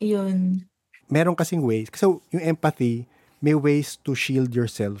 Yun. Meron kasing ways. So, yung empathy, may ways to shield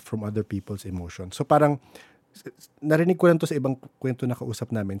yourself from other people's emotions. So parang, narinig ko lang to sa ibang kwento na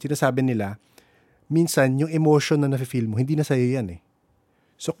kausap namin. Sinasabi nila, minsan yung emotion na nafe-feel mo, hindi na sa'yo yan eh.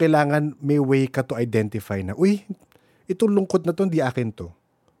 So kailangan may way ka to identify na, uy, itong lungkot na to, hindi akin to.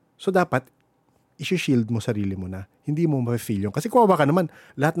 So dapat, isi-shield mo sarili mo na hindi mo ma-feel yun. Kasi kawawa ka naman,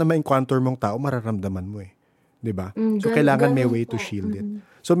 lahat na ma-encounter mong tao, mararamdaman mo eh. 'Di ba? So kailangan may way to shield it.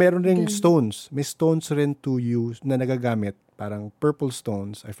 So meron ring stones. May stones rin to use na nagagamit, parang purple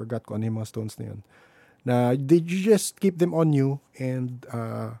stones. I forgot kung ano yung mga stones na yun. Na you just keep them on you and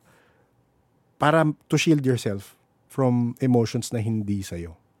para to shield yourself from emotions na hindi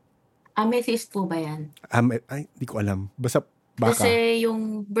sa'yo. Amethyst po ba yan? Ay, di ko alam. Basta baka. Kasi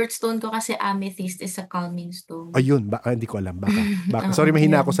yung birthstone ko kasi amethyst is a calming stone. Ayun, hindi ko alam. Baka. Sorry,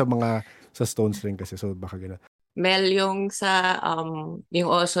 mahina ako sa stones rin kasi. So baka gano'n. Mel, yung sa, yung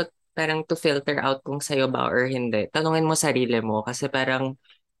also parang to filter out kung sa'yo ba or hindi, tanungin mo sarili mo kasi parang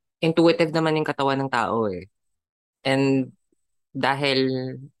intuitive naman yung katawan ng tao eh. And dahil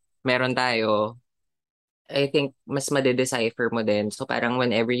meron tayo, I think mas madedecipher mo din. So parang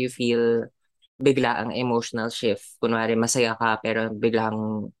whenever you feel bigla ang emotional shift, kunwari masaya ka pero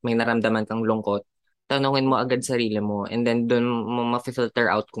biglang may naramdaman kang lungkot, tanungin mo agad sarili mo and then dun mo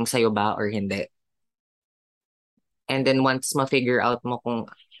ma-filter out kung sa'yo ba or hindi. And then once ma-figure out mo kung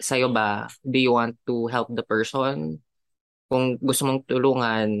sa'yo ba, do you want to help the person? Kung gusto mong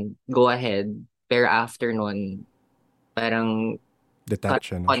tulungan, go ahead. Pero after nun, parang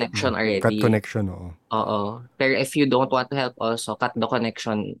Detach, cut connection already. Cut connection, oo. Oo. Pero if you don't want to help also, cut the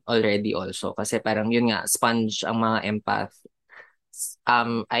connection already also. Kasi parang yun nga, sponge ang mga empath.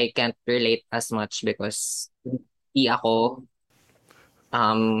 I can't relate as much because di ako.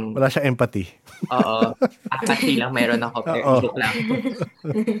 Wala siya empathy. Oo. Apathy lang meron ako. Pero joke lang.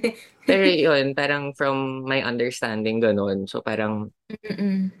 Pero yun, parang from my understanding, ganun. So parang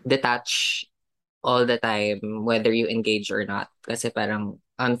detach all the time, whether you engage or not. Kasi parang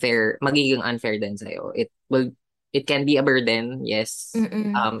magiging unfair din sa'yo. It can be a burden, yes.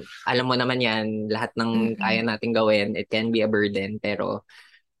 Alam mo naman yan, lahat ng kaya nating gawin, it can be a burden. Pero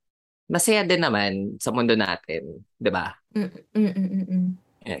masaya din naman sa mundo natin, di ba?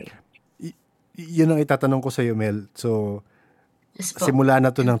 Yan. Yun ang itatanong ko sa iyo, Mel. So, simula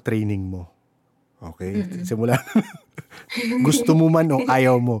na to ng training mo. Okay? Simula. Gusto mo man o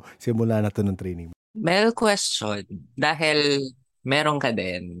ayaw mo, simula na to ng training mo. Mel, question. Dahil meron ka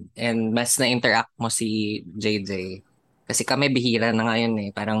din and mas na-interact mo si JJ. Kasi kami bihira na ngayon eh.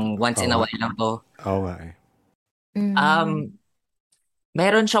 Parang once in a while lang to. Oo nga eh.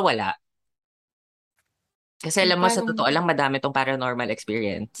 Meron siya wala. Kasi alam mo, sa totoo lang, madami tong paranormal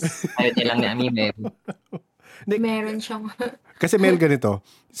experience. Ayaw niya lang na aminin. Meron siyang... Kasi Mel, ganito.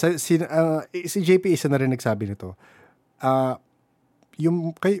 Si JP isa na rin nagsabi nito. Yung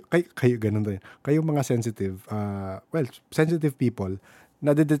kayo ganun rin. Kayong mga sensitive, sensitive people,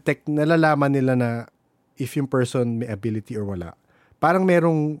 nalalaman nila na if yung person may ability or wala. Parang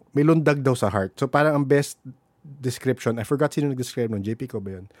may lundag daw sa heart. So parang ang best description, I forgot sino nag-describe nun, JP ko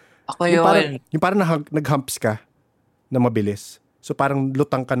ba yun? Ako yun. Yung parang nag-humps ka na mabilis. So parang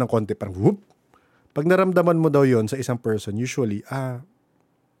lutang ka ng konti, parang whoop. Pag naramdaman mo daw yon sa isang person, usually,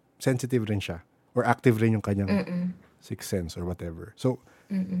 sensitive rin siya. Or active rin yung kanyang sixth sense or whatever. So,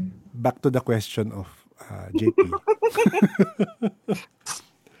 back to the question of JP.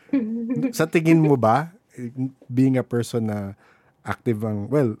 Sa tingin mo ba, being a person na active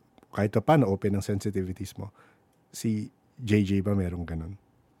kahit pa paano open ang sensitivities mo, si JJ ba merong ganun?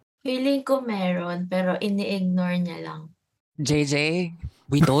 Feeling ko meron, pero ini-ignore niya lang. JJ,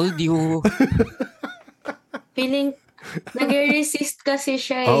 we told you. Feeling, nag-resist kasi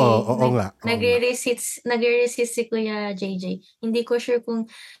siya eh. Oo nga. Nag-resist si Kuya JJ. Hindi ko sure kung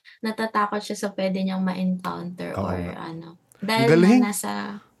natatakot siya sa pwede niyang ma-encounter or ano. Dahil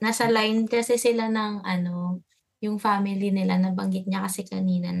nasa line kasi sila ng yung family nila, nabanggit niya kasi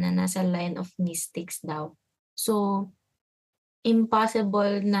kanina na nasa line of mystics daw. So,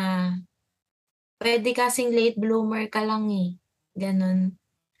 impossible na pwede kasing late bloomer ka lang eh. Ganon.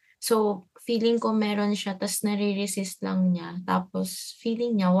 So, feeling ko meron siya, tas nare-resist lang niya. Tapos,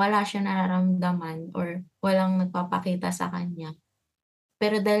 feeling niya wala siya nararamdaman or walang nagpapakita sa kanya.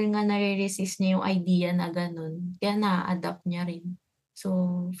 Pero dahil nga nare-resist niya yung idea na ganun, kaya na-adapt niya rin.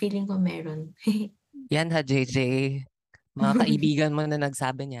 So, feeling ko meron. Yan ha, JJ. Mga kaibigan mo na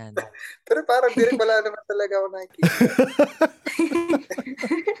nagsabi niyan. Pero parang wala naman talaga ako nakikita.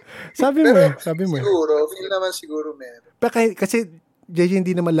 sabi mo. Feel naman siguro meron. Pero kasi, JJ,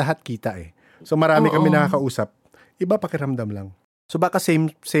 hindi naman lahat kita eh. So marami kami nakakausap. Iba pakiramdam lang. So baka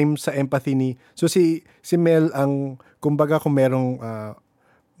same sa empathy ni... So si Mel ang, kumbaga kung merong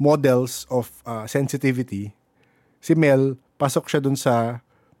models of sensitivity, si Mel, pasok siya dun sa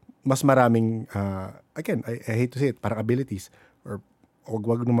mas maraming, again, I hate to say it, parang abilities, or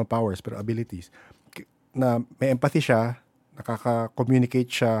wag naman powers, pero abilities, na may empathy siya, nakaka-communicate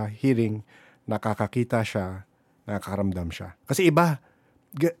siya, hearing, nakakakita siya, nakakaramdam siya. Kasi iba,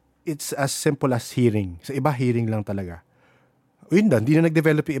 it's as simple as hearing. Sa iba, hearing lang talaga. Yun lang, hindi na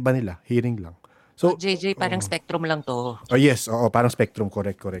nag-develop yung iba nila. Hearing lang. So, JJ, parang spectrum lang to. oh yes, oo, parang spectrum.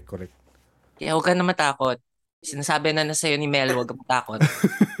 Correct. Kaya huwag ka na matakot. Sinasabi na sa'yo ni Mel, huwag ka matakot.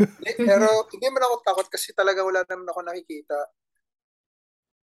 Pero hindi man ako takot kasi talaga wala naman ako nakikita.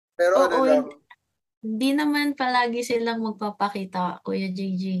 Pero ano Oo, lang, hindi naman palagi silang magpapakita, Kuya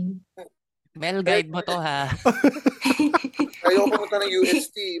JJ. Mel, guide mo to ha. ayoko pumunta ng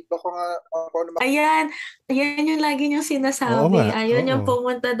UST. Baka nga, paano Ayan yung lagi niyong Oo sinasabi. nga, Ayaw oo. niyang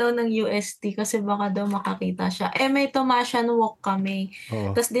pumunta daw ng UST kasi baka daw makakita siya. May Tomasian walk kami.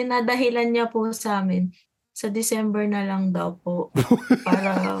 Oo. Tapos dinadahilan niya po sa amin. Sa December na lang daw po.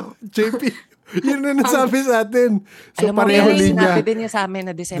 Para... JP, yun na nasabi sa atin. So Alam mo, pareho Mel, feeling linya. sinabi din niya sa amin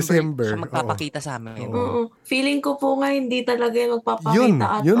na December siya magpapakita sa amin. Oo. Oo. Feeling ko po nga hindi talaga yung Yun magpapakita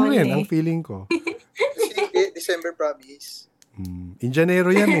at all rin ang eh. feeling ko. kasi hindi, December promise. In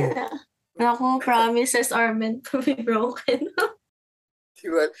Janeiro yan eh. Naku, promises are meant to be broken.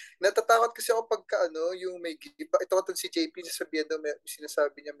 Diba? Natatakot kasi ako pagka yung may iba. Ito katong si JP, sasabihan daw,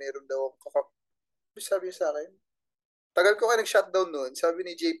 sinasabi niya meron daw sabi niya sa akin. Tagal ko kayo nag-shutdown noon. Sabi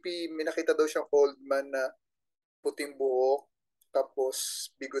ni JP, may nakita daw siyang old man na puting buhok, tapos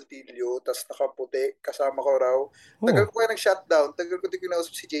bigotilyo, tapos nakaputi, kasama ko raw. Tagal ko kayo nag-shutdown, tagal ko din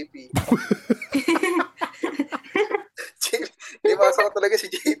kinausap si JP. Limasa ko talaga si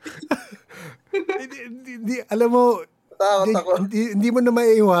JP. Alam mo, Takot ako. hindi mo na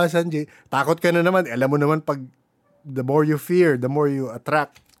maiiwasan, Jay. Takot ka na naman. Alam mo naman, pag the more you fear, the more you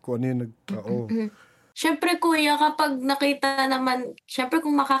attract. Kung ano yung Siyempre kuya, kapag nakita naman, siyempre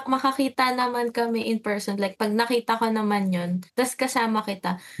kung makakita naman kami in person, like pag nakita ko naman yun, tas kasama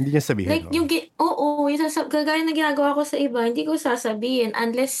kita, hindi niya sabihin. like yung, gagaya na ginagawa ko sa iba, hindi ko sasabihin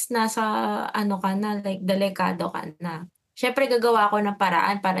unless nasa, ka na, like delikado ka na. Siyempre gagawa ko ng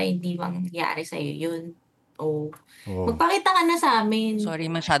paraan para hindi mangyari sa'yo yun. Magpakita ka na sa amin. Sorry,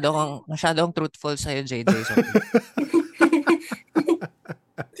 masyadong truthful sa'yo, JJ. Sorry.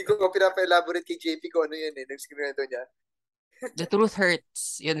 Hindi ko pinapa-elaborate kay JP kung ano yun eh. Nag-screenwriter niya. The truth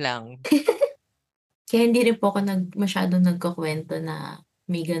hurts. Yun lang. Kaya hindi rin po ako masyadong nagkukwento na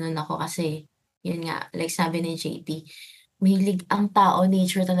may ganun ako kasi, yun nga, like sabi ni JP, mahilig ang tao,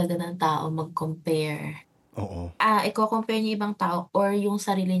 nature talaga ng tao mag-compare. Oo. I-compare niya ibang tao or yung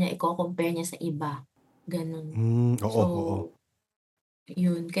sarili niya, i-compare niya sa iba. Ganun. Oo.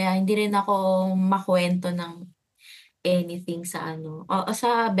 Yun. Kaya hindi rin ako makwento ng anything sa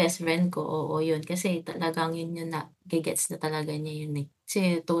sa best friend ko, yun. Kasi talagang yun gigets na talaga niya yun eh.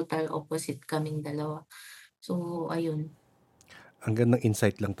 Kasi total opposite kaming dalawa. So, ayun. Ang gandang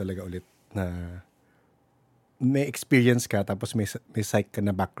insight lang talaga ulit na may experience ka tapos may psych ka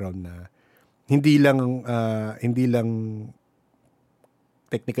na background na hindi lang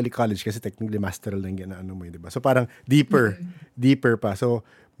technically college kasi technically masteral lang yan na mo, 'di ba? So parang deeper pa. So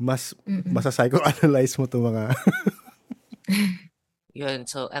mas psychoanalyze mo 'tong mga Yun.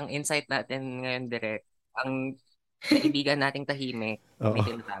 So, ang insight natin ngayon, direct, ang kaibigan nating tahimik, may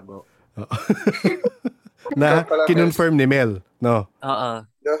tinatago. na kinonfirm ni Mel, no? Oo.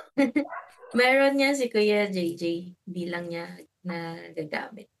 Meron niya si Kuya JJ. Hindi lang niya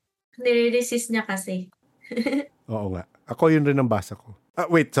nagagamit. Nire-resist niya kasi. Oo nga. Ako yun rin ang basa ko.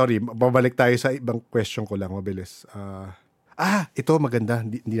 Wait, sorry. Babalik tayo sa ibang question ko lang. Mabilis. Ito maganda.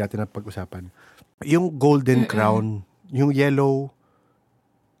 Hindi natin napag-usapan. Yung golden crown, yung yellow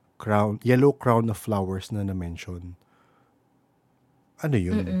crown of flowers na na-mention. Ano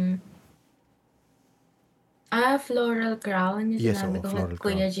yun? Floral crown. Yung Yes, sinabi ko floral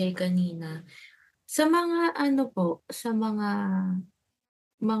Kuya crown. Jay kanina. Sa mga sa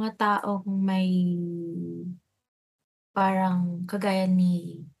mga taong may parang kagaya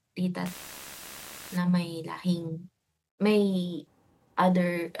ni Tita na may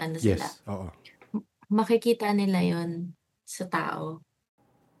other sila. Yes, oo. Makikita nila yon sa tao.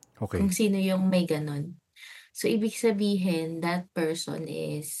 Okay. Kung sino yung may ganun. So, ibig sabihin, that person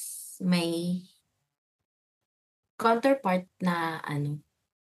is may counterpart na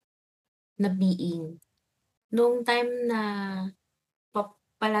na being. Nung time na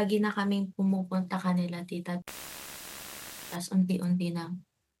palagi na kaming pumupunta kanila, tita, tas unti-unti na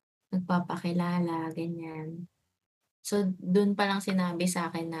nagpapakilala, ganyan. So, dun pa lang sinabi sa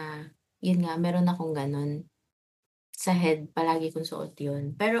akin na, yun nga, meron akong ganun. Sa head, palagi kong suot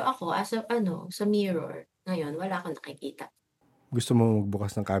yun. Pero ako, as a, sa mirror, ngayon, wala akong nakikita. Gusto mo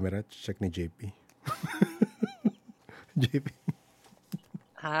magbukas ng camera? Check ni JP. JP.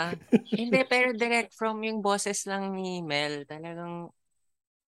 Ha? Hindi, pero direct from yung boses lang ni Mel, talagang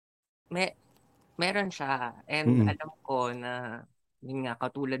meron siya. And Mm-mm. alam ko na, yun nga,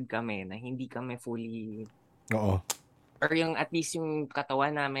 katulad kami, na hindi kami fully, Oo. or yung at least yung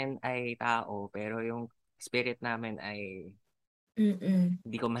katawan namin ay tao, pero yung spirit namin ay Mm.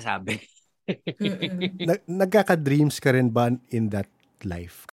 hindi ko masabi. Mm. Nagkaka-dreams ka rin ba in that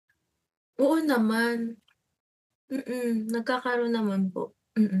life? Oo naman. Nagkakaroon naman po.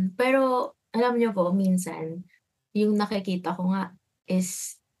 Pero alam niyo po minsan, yung nakikita ko nga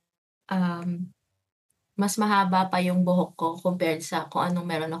is, mas mahaba pa yung buhok ko compared sa kung anong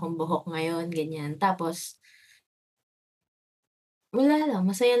meron akong buhok ngayon, ganyan. Tapos wala lang,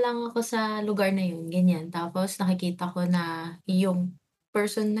 masaya lang ako sa lugar na yun, ganyan. Tapos nakikita ko na yung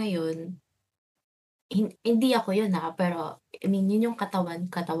person na yun, hindi ako yun, pero I mean yun yung katawan,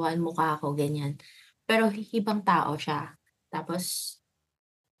 mukha ko, ganyan. Pero ibang tao siya. Tapos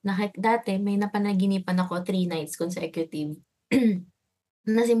dati may napanaginipan ako 3 nights consecutive.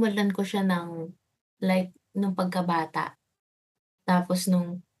 Nasimulan ko siya ng like nung pagkabata. Tapos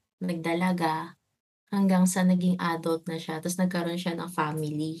nung nagdalaga hanggang sa naging adult na siya tapos nagkaroon siya ng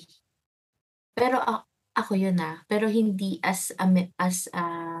family. Pero ako yun, pero hindi as a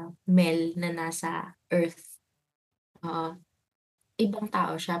Mel na nasa Earth, oo. Ibang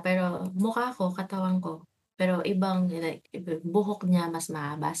tao siya pero mukha ko, katawan ko, pero ibang like buhok niya mas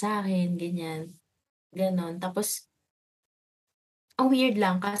mahaba sa'kin ganyan, gano'n. Tapos ang weird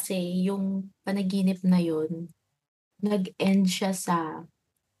lang kasi yung panaginip na yun, nag-end siya sa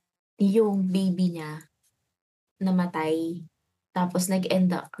yung baby niya namatay. Tapos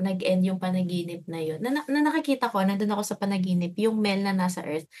nag-end yung panaginip na yun. Na nakikita ko, nandun ako sa panaginip, yung Mel na nasa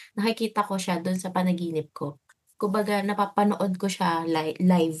Earth, nakikita ko siya dun sa panaginip ko. Kumbaga, napapanood ko siya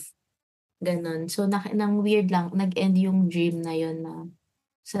live, ganun. So, nang weird lang, nag-end yung dream na yun na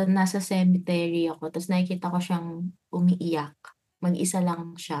nasa cemetery ako, tapos nakikita ko siyang umiiyak. Mag-isa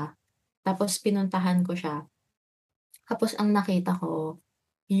lang siya. Tapos pinuntahan ko siya. Tapos ang nakita ko,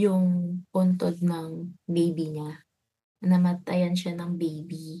 yung puntod ng baby niya. Namatayan siya ng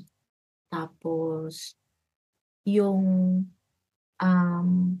baby. Tapos yung, um,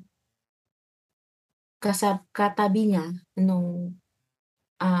 katabi niya nung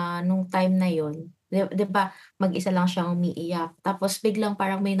time na yun, 'di ba mag-isa lang siyang umiiyak tapos biglang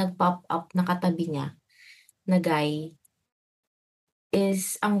parang may nag-pop up na katabi niya na guy.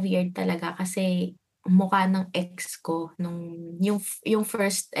 Ang weird talaga kasi mukha ng ex ko yung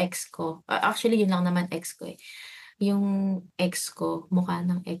first ex ko. Actually yun lang naman ex ko, eh. Yung ex ko, mukha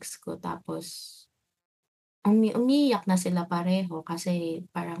ng ex ko tapos umiiyak na sila pareho kasi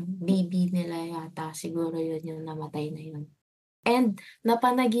parang baby nila yata siguro yun yung namatay na yun. And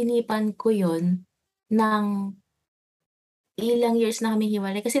napanaginipan ko yun ng ilang years na kaming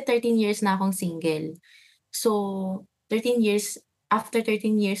hiwalay kasi 13 years na akong single. So, 13 years, after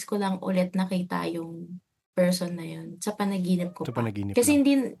 13 years ko lang ulit nakita yung person na yun, sa panaginip ko Sa pa. panaginip Kasi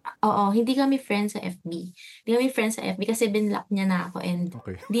lang. hindi kami friends sa FB. Hindi kami friends sa FB kasi binlock niya na ako and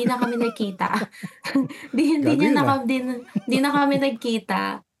Okay. hindi na kami nagkita. Hindi Gago niya yun, hindi na kami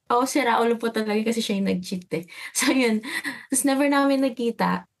nagkita. Oo, sira ulo po talaga kasi siya yung nag-cheat, eh. So, yun. Tapos never namin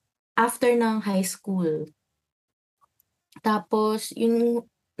nagkita after ng high school. Tapos yung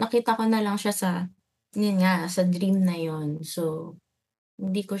nakita ko na lang siya yun nga, sa dream na yun. So,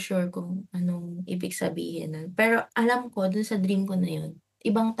 hindi ko sure kung anong ibig sabihin nun. Pero alam ko dun sa dream ko na yun,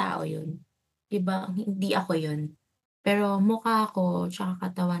 ibang tao yun. Hindi ako yun. Pero mukha ko tsaka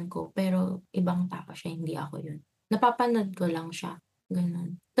katawan ko, pero ibang tao siya, hindi ako yun. Napapanood ko lang siya,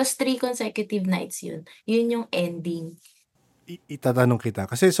 gano'n. Tapos 3 consecutive nights yun. Yun yung ending. Itatanong kita.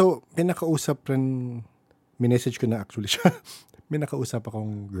 Kasi may nakausap rin, minessage ko na actually siya. May nakausap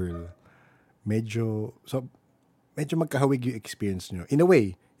akong girl. Medyo magkahawig yung experience nyo. In a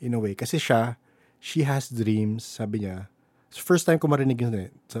way. Kasi she has dreams, sabi niya. First time ko marinig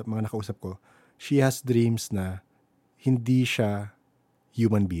yun sa mga nakausap ko. She has dreams na hindi siya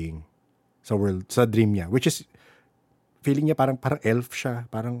human being sa world, sa dream niya. Which is, feeling niya parang elf siya.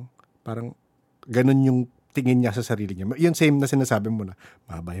 Parang ganun yung tingin niya sa sarili niya. Yun same na sinasabi mo na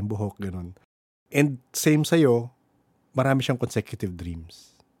mahaba yung buhok, ganun. And same sa'yo, marami siyang consecutive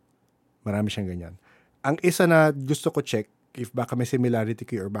dreams. Marami siyang ganyan. Ang isa na gusto ko check, if baka may similarity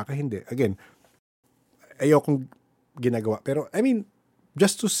kayo or baka hindi. Again, ayokong ginagawa. Pero, I mean,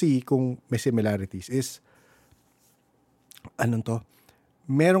 just to see kung may similarities is, Anong to?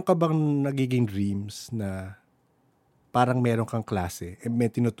 Meron ka bang nagiging dreams na parang meron kang klase, may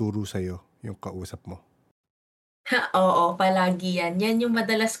tinuturo sa'yo yung kausap mo? Oo, palagi yan. Yan yung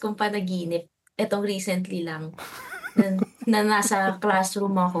madalas kong panaginip. Etong recently lang. Na nasa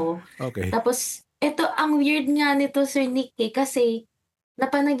classroom ako. Okay. Tapos, ang weird nga nito, Sir Nick, kasi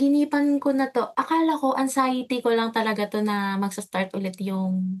napanaginipan ko na to. Akala ko, anxiety ko lang talaga to na magsa-start ulit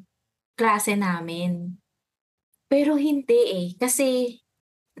yung klase namin. Pero hindi Kasi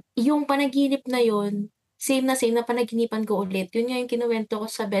yung panaginip na yun, same na panaginipan ko ulit. Yun nga yung kinuwento ko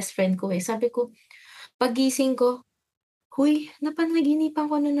sa best friend ko Sabi ko, paggising ko, "Huy, napanaginipan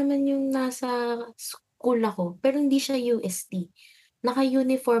ko na naman yung nasa school ako." Pero hindi siya UST.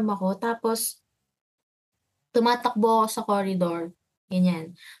 Naka-uniform ako tapos tumatakbo ako sa corridor,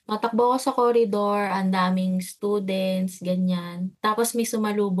 ganyan. Tumatakbo ako sa corridor, ang daming students, ganyan. Tapos may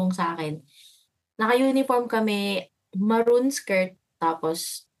sumalubong sa'kin. Naka-uniform kami, maroon skirt,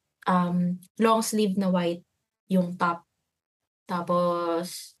 tapos, long sleeve na white yung top.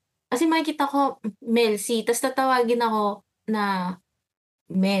 Tapos kasi makikita ko Mel C, ta's tatawagin ako na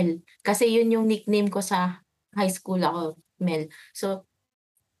Mel, kasi yun yung nickname ko sa high school ako, Mel. So,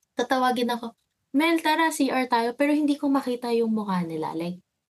 tatawagin ako, "Mel, tara CR tayo." Pero hindi ko makita yung mukha nila,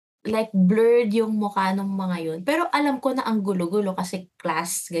 like blurred yung mukha nung mga yun. Pero alam ko na ang gulo-gulo kasi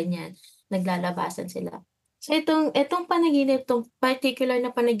class, ganyan, naglalabasan sila. So, itong panaginip, 'tong particular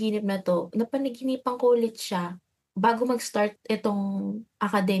na panaginip na 'to, napanaginipan ko ulit siya bago mag-start itong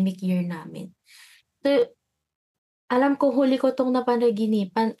academic year namin. So, alam ko huli ko 'tong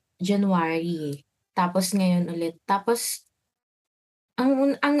napanaginipan January, tapos ngayon ulit. Tapos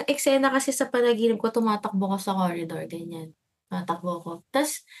ang eksena kasi sa panaginip ko, tumatakbo ako sa corridor, ganyan. Tumatakbo ako.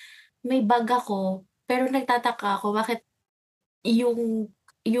 Ta's may bag ako, pero nagtataka ako bakit yung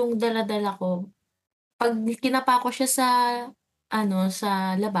dala-dala ko, 'pag kinapa ko siya sa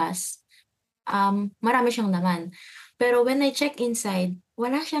labas, marami siyang laman. Pero when I check inside,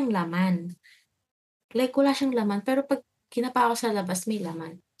 wala siyang laman. Like wala siyang laman, pero 'pag kinapa ko sa labas may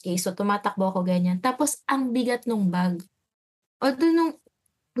laman. Okay, so tumatakbo ako ganyan. Tapos ang bigat nung bag. Although nung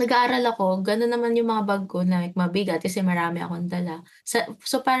nag-aaral ako, gano'n naman yung mga bag ko na like mabigat kasi marami akong dala.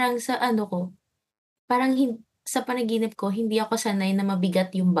 So parang sa ano ko, parang sa panaginip ko hindi ako sanay na mabigat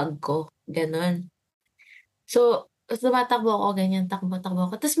yung bag ko, gano'n. So, tumatakbo ako ganyan, takbo-takbo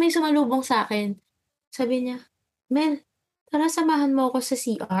ako ta's may sumalubong sa'kin. Sabi niya, "Mel, tara samahan mo ako sa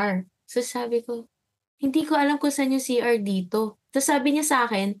CR." So sabi ko, "Hindi ko alam kung saan yung CR dito." Ta's sabi niya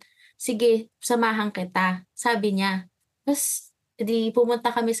sa'kin, "Sige, samahan kita." Sabi niya. Ta's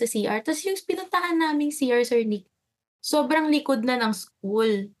pumunta kami sa CR ta's yung pinuntahan naming CR, Sir Nick, sobrang likod na ng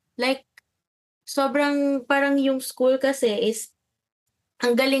school. Like, sobrang parang yung school kasi is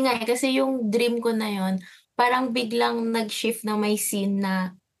ang galing nga kasi yung dream ko na yun, parang biglang nag-shift na may scene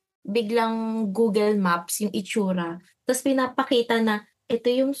na biglang Google Maps yung itsura. Ta's pinapakita na ito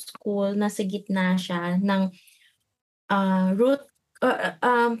yung school, nasa gitna siya ng, route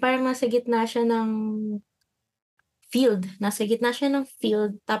parang nasa gitna siya ng field. Nasa gitna siya ng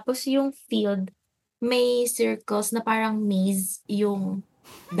field, tapos yung field may circles na parang maze yung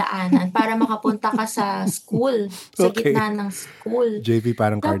daanan para makapunta ka sa school, sa Okay. gitna ng school. JP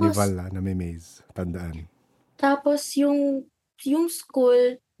parang carnival Tapos na may maze. Tandaan. Tapos yung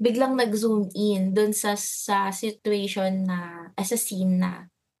school biglang nag-zoom in dun sa situation sa scene na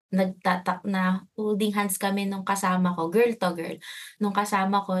na holding hands kami nung kasama ko, girl to girl, nung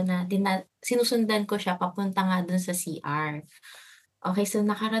kasama ko na sinusundan ko siya papunta nga dun sa CR. Okay, so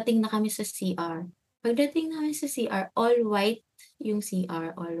nakarating na kami sa CR. Pagdating namin sa CR, all white yung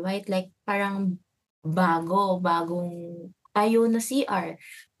CR, all white, like parang bagong tayo na CR,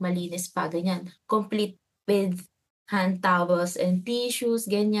 malinis pa, ganyan. Complete with hand towels and tissues,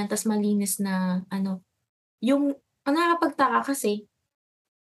 ganyan. Tas malinis na ang nakakapagtaka kasi,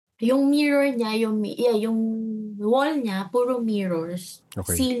 yung mirror niya, yung wall niya puro mirrors,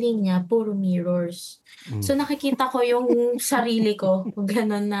 Okay. ceiling niya puro mirrors. So nakikita ko yung sarili ko,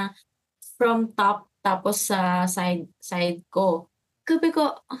 gano'n na from top tapos sa side ko. Sabi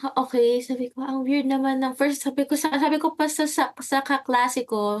ko, okey. Sabi ko, ang weird naman ng first sabi ko pa sa kaklase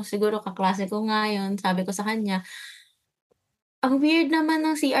ko, siguro kaklase ko nga yun, sabi ko sa kanya, "Ang weird naman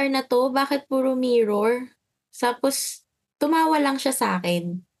ng CR na 'to, bakit puro mirror?" Tapos tumawa lang siya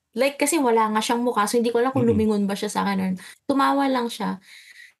sa'kin. Like kasi wala nga siyang mukha, so hindi ko alam kung lumingon ba siya sa'kin or tumawa lang siya.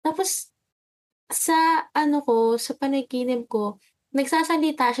 Tapos sa sa panaginip ko,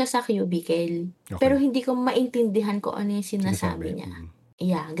 nagsasalita siya sa cubicle, pero Okay. hindi ko maintindihan kung ano yung Sinasabi. sinasabi niya.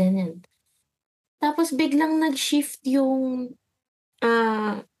 Yeah, ganun. Tapos biglang nag-shift yung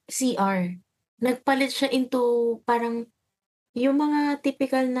CR. Nagpalit siya into parang Yung mga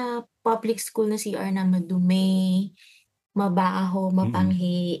typical na public school na CR na madumi, mabaho,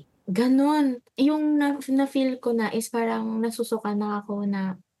 mapanghi, gano'n. Yung na-feel ko na is parang nasusuka na ako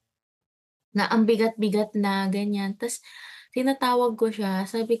na ang bigat-bigat na, ganyan. Tas tinatawag ko siya,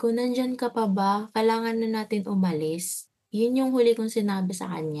 sabi ko, "Nandiyan ka pa ba? Kailangan na natin umalis." Yun yung huli kong sinabi sa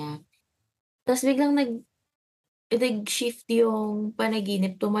kanya. Tas biglang nag-shift yung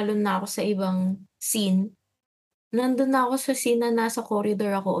panaginip, tumalon na ako sa ibang scene. Nandun na ako sa scene na nasa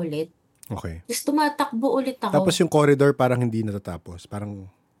corridor ako ulit. Okay. Tas tumatakbo ulit Tapos ako. yung corridor parang hindi natatapos.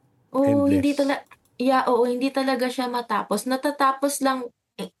 Parang Oo, endless. hindi talaga siya matapos. Natatapos lang,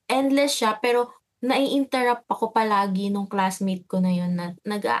 endless siya, pero nai-interrupt ako palagi nung classmate ko na yun na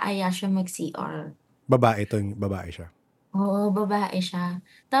nag-aaya siya mag-CR. Babae siya. Oo, babae siya.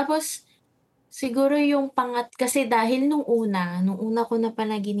 Tapos siguro yung kasi dahil nung una ko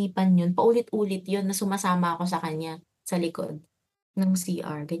napanaginipan yun, paulit-ulit yun na sumasama ako sa kanya sa likod ng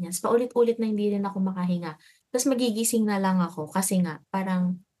CR, ganyan. Tas paulit-ulit na hindi rin ako makahinga. Tas magigising na lang ako kasi nga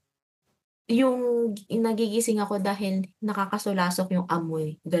parang yung nagigising ako dahil nakakasulasok yung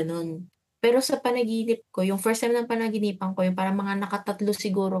amoy, gano'n. Pero sa panaginip ko, yung first time ng panaginipan ko, yung parang mga nakatatlo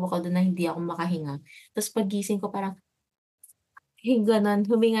siguro ako dun na hindi ako makahinga. Tas paggising ko parang, gano'n,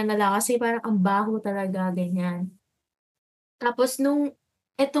 huminga na lang kasi parang ang baho talaga, ganyan. Tapos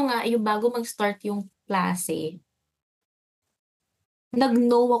eto nga, yung bago mag-start yung klase,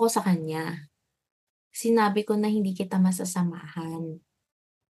 nag-no ako sa kanya. Sinabi ko na hindi kita masasamahan.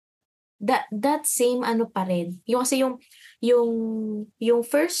 That same ano pa rin, yung kasi yung yung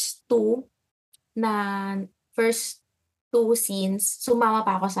na first two scenes, sumama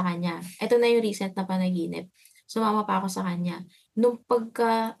pa ako sa kanya. Ito na yung recent na panaginip, sumama pa ako sa kanya. Nung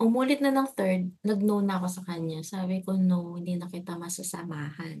pagka umulit na ng third, nag-no na ako sa kanya. Sabi ko, "No, hindi na kita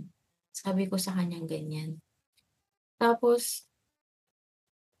masasamahan." Sabi ko sa kanyang ganyan. Tapos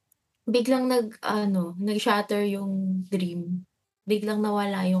biglang nag-shatter yung dream. Biglang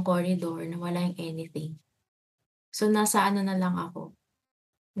nawala yung corridor, nawala yung anything. So, nasa ano na lang ako,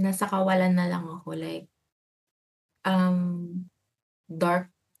 nasa kawalan na lang ako, like,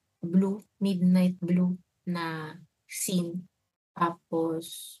 dark blue, midnight blue na scene.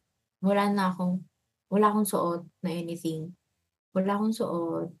 Tapos wala akong suot na anything. Wala akong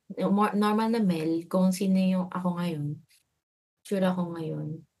suot, normal na Mel kung sino yung ako ngayon, itsura ko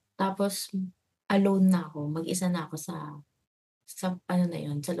ngayon. Tapos alone na ako, mag-isa na ako sa ano na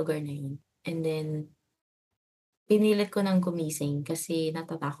yun, sa lugar na yun. And then pinilit ko ng gumising kasi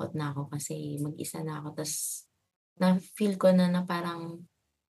natatakot na ako kasi mag-isa na ako, ta's na-feel ko na parang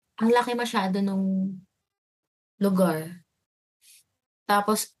ang laki masyado nung lugar.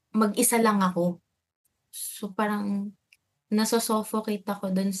 Tapos mag-isa lang ako. So parang naso-suffocate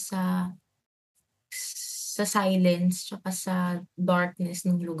ako dun sa silence tsaka sa darkness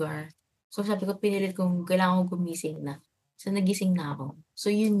ng lugar. So sabi ko, pinilit kong kailangan kong gumising na. So nagising na ako. So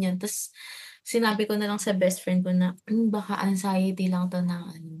yun. Ta's sinabi ko na lang sa best friend ko na, baka anxiety lang 'to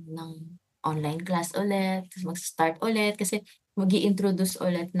ng online class ulit, ta's magsa-start ulit kasi mag-i-introduce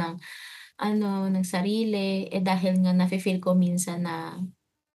ulit ng sarili. Dahil nga nafi-feel ko minsan na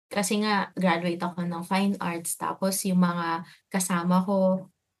kasi nga graduate ako ng fine arts, tapos yung mga kasama ko,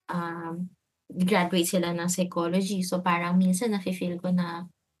 um, graduate sila ng psychology. So parang minsan nafi-feel ko na,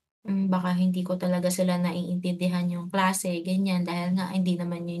 baka hindi ko talaga sila naiintindihan yung klase, ganyan. Dahil nga hindi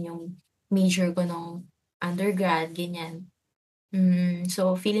naman yun yung major ko nung undergrad, ganyan.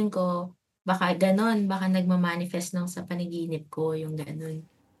 So feeling ko baka gano'n, baka nagma-manifest lang sa panaginip ko yung gano'n.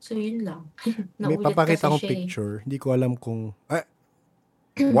 So yun lang. May Naulit papakita kasi akong siya, eh. picture. Hindi ko alam kung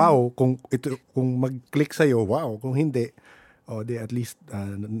wow, kung mag-click sa'yo, wow. Kung hindi, di at least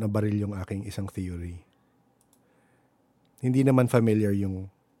nabaril yung aking isang theory. Hindi naman familiar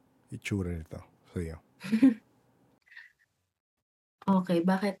yung itsura nito. So, yeah. Okay,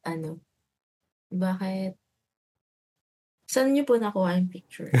 bakit saan niyo po nakuha yung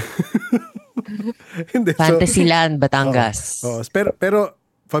picture? Hindi, so, Fantasyland, Batangas. pero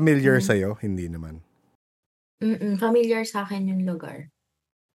familiar sa'yo? Hindi naman. Familiar sa akin yung lugar.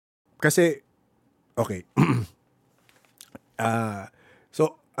 Kasi, okay.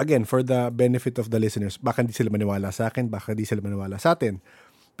 So, again, for the benefit of the listeners, baka hindi sila maniwala sa akin, baka hindi sila maniwala sa atin.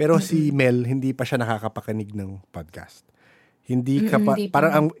 Pero si Mel, hindi pa siya nakakapakinig ng podcast. Hindi ka pa, Hindi pa.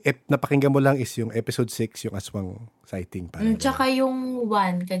 parang ang napakinggan mo lang is yung episode 6, yung aswang sighting. Parang Tsaka yung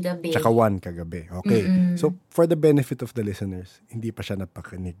 1 kagabi. Tsaka 1 kagabi. Okay. So, for the benefit of the listeners, hindi pa siya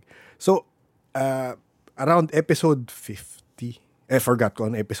napakinig. So, around episode 50, forgot ko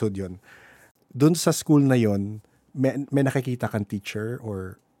ano episode yon. Doon sa school na yon, may nakikita kang teacher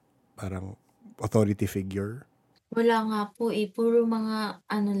or parang authority figure? Wala nga po puro mga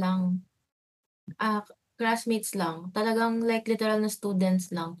ano lang, classmates lang. Talagang like literal na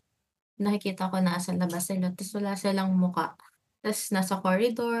students lang. Nakikita ko nasa labas sila ta's wala silang mukha. Ta's nasa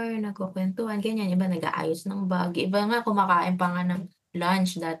corridor, nagkukuwentuhan, ganyan. Iba nag-aayos ng bag, iba nga kumakain pa nga ng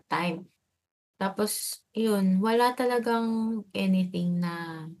lunch that time. Tapos yun, wala talagang anything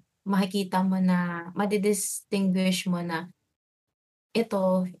na makikita mo na madi-distinguish mo na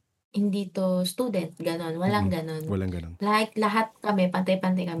ito, hindi 'to student, gano'n. Walang gano'n. Walang ganun. Like lahat kami,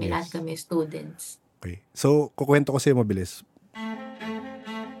 pantay-pantay kami, lahat Yes. kami students. Okay. So, kukwento ko sa'yo mabilis.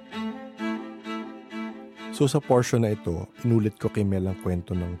 So, sa portion na ito, inulit ko kay Mel ang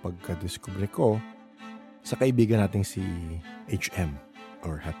kwento ng pagka-discover ko sa kaibigan nating si HM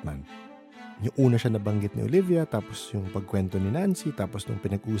or Hatman. Yung una siya nabanggit ni Olivia, tapos yung pagkwento ni Nancy, tapos nung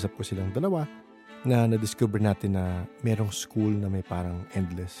pinag-usap ko silang dalawa, na na-discover natin na merong school na may parang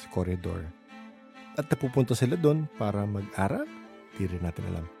endless corridor. At napupunta sila doon para mag-aral. Di rin natin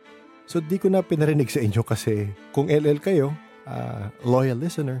alam. So, di ko na pinarinig sa inyo kasi kung LL kayo, loyal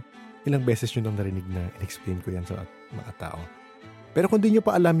listener, ilang beses nyo nang narinig na in-explain ko yan sa mga tao. Pero kung di nyo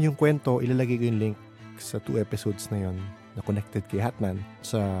pa alam yung kwento, ilalagay ko yung link sa 2 episodes na yon na connected kay Hatman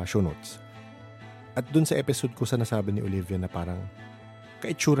sa show notes. At dun sa episode ko sa nasabi ni Olivia na parang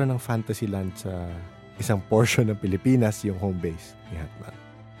kaitsura ng Fantasyland sa isang portion ng Pilipinas, yung home base ni Hatman.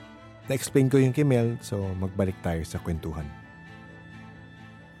 Na-explain ko yung kay Mel, so magbalik tayo sa kwentuhan.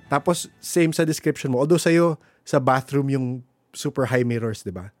 Tapos, same sa description mo. Although sa'yo, sa bathroom yung super high mirrors,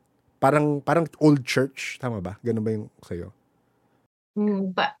 di ba? Parang old church, tama ba? Ganun ba yung sa'yo?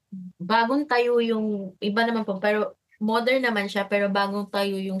 Bagong tayo yung iba naman po, pero modern naman siya, pero bagong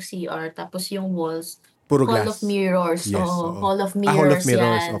tayo yung CR, tapos yung walls, Puro Hall glass. of Mirrors. Yes, Oo, oo. Hall of Hall of Mirrors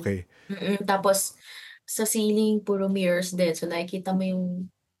Mirrors, yan. okay. Tapos, sa ceiling, puro mirrors din. So, nakikita mo yung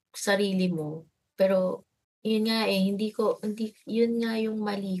sarili mo. Pero, yun nga yun nga yung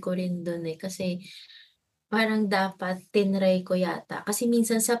mali ko rin dun kasi parang dapat tinry ko yata. Kasi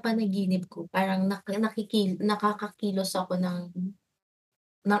minsan sa panaginip ko, parang nakakakilos ako ng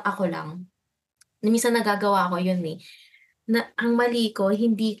ako lang. Minsan nagagawa ko yun na ang mali ko,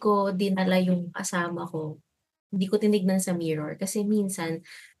 hindi ko dinala yung kasama ko. Hindi ko tinignan sa mirror. Kasi minsan,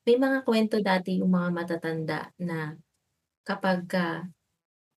 may mga kwento dati yung mga matatanda na kapagka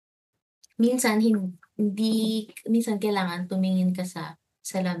minsan kailangan tumingin ka sa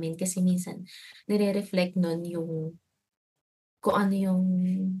salamin kasi minsan nire-reflect nun yung kung ano yung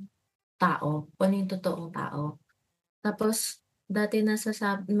tao, kung ano yung totoong tao. Tapos dati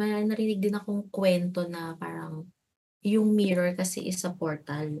may narinig din akong kwento na parang yung mirror kasi is a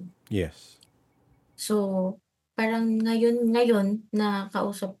portal. Yes. So, parang ngayon na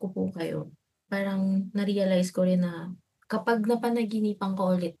kausap ko po kayo, parang na-realize ko rin na kapag napanaginipan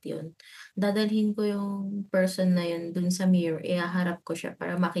ko ulit yun, dadalhin ko yung person na yun dun sa mirror, ihaharap ko siya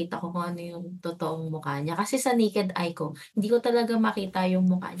para makita ko kung ano yung totoong mukha niya. Kasi sa naked eye ko, hindi ko talaga makita yung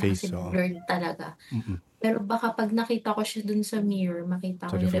mukha niya Face, kasi oo. blurred talaga. Pero baka pag nakita ko siya dun sa mirror,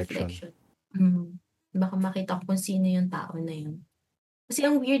 makita Sa ko yung reflection. reflection. Baka makita ko kung sino yung tao na yun. Kasi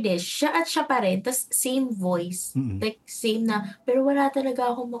ang weird siya pa rin, tas same voice, like same na, pero wala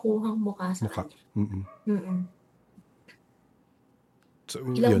talaga akong makuhang mukha sa Mukha. kanya. So,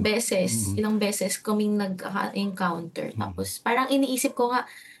 Ilang yun. beses kaming nagka-encounter. Tapos parang iniisip ko nga,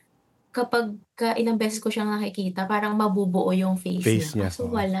 kapag ilang beses ko siyang nakikita, parang mabubuo yung face niya. Kaso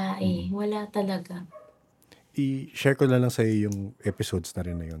oo. wala talaga. I-share ko na lang sa iyo yung episodes na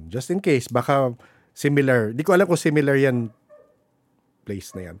rin na yun. Just in case, baka similar. Di ko alam kung similar yan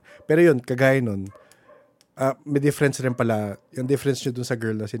place na yan. Pero yun, kagaya nun, may difference rin pala. Yung difference nyo dun sa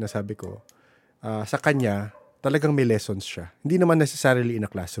girl na sinasabi ko, sa kanya, talagang may lessons siya. Hindi naman necessarily in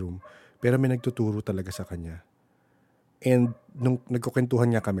a classroom, pero may nagtuturo talaga sa kanya. And nung nagkukwentuhan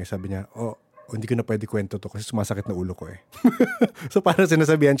niya kami, sabi niya, hindi ko na pwede kwento to kasi sumasakit na ulo ko eh. So parang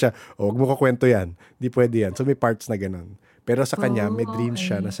sinasabihan siya, huwag mo kukwento yan. Di pwede yan. So may parts na ganun. Pero sa kanya, may dreams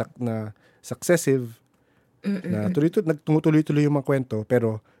siya na successive, na tumutuloy-tuloy yung mga kwento,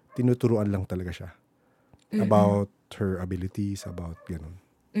 pero tinuturuan lang talaga siya. About her abilities, about ganun.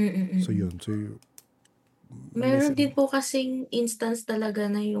 So yun. So meron din po kasing instance talaga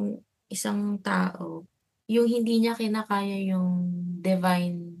na yung isang tao, yung hindi niya kinakaya yung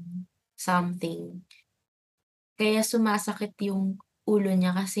divine something. Kaya sumasakit yung ulo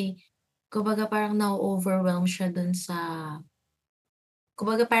niya kasi kumbaga parang na-overwhelm siya dun sa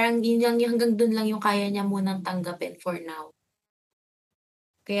kumbaga parang hanggang dun lang yung kaya niya munang tanggapin for now.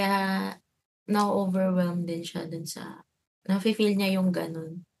 Kaya na-overwhelm din siya dun sa nafe-feel niya yung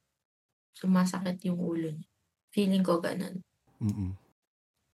ganun. Sumasakit yung ulo niya. Feeling ko ganun.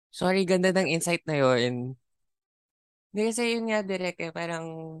 Sorry, ganda ng insight na yun. Hindi kasi yun nga direct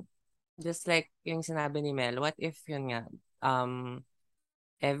parang just like yung sinabi ni Mel, what if yun nga,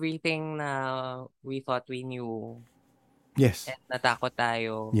 everything na we thought we knew Yes. and natakot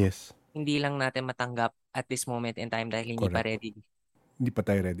tayo, Yes. hindi lang natin matanggap at this moment in time dahil hindi pa Correct. ready. Hindi pa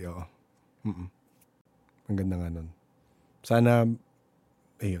tayo ready, oo. Ang ganda nga nun. Sana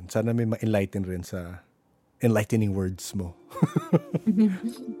may ma-enlighten rin sa enlightening words mo.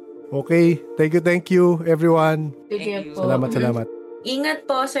 Okay, thank you everyone. Sige Thank you. po. Salamat. Ingat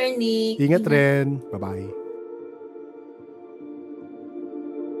po, Sir Nick. Ingat rin. Bye-bye.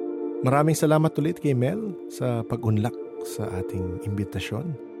 Maraming salamat ulit kay Mel sa pag-unlak sa ating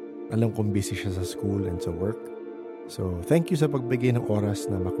imbitasyon. Alam kong busy siya sa school and sa work. So, thank you sa pagbigay ng oras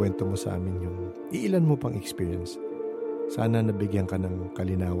na makwento mo sa amin yung iilan mo pang experience. Sana nabigyan ka ng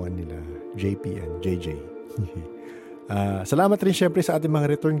kalinawan nila JP and JJ. Salamat rin syempre sa ating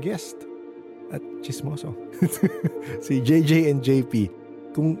mga return guest at chismoso. Si JJ and JP.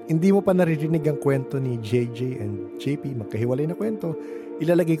 Kung hindi mo pa naririnig ang kwento ni JJ and JP, magkahiwalay na kwento,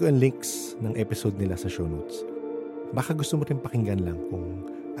 ilalagay ko ang links ng episode nila sa show notes. Baka gusto mo rin pakinggan lang kung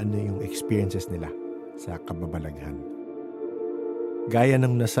ano yung experiences nila sa kababalaghan. Gaya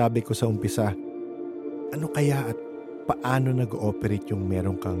ng nasabi ko sa umpisa, ano kaya at paano nag-ooperate yung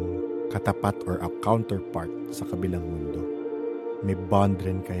meron kang katapat or a counterpart sa kabilang mundo? May bond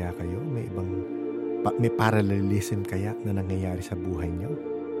rin kaya kayo? May parallelism kaya na nangyayari sa buhay nyo?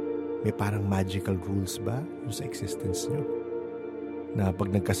 May parang magical rules ba yung sa existence nyo? Na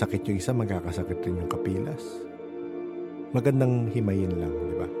pag nagkasakit yung isa, magkakasakit rin yung kapilas. Magandang himayin lang,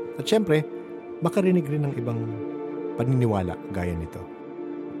 di ba? At syempre, makarinig rin ng ibang paniniwala gaya nito.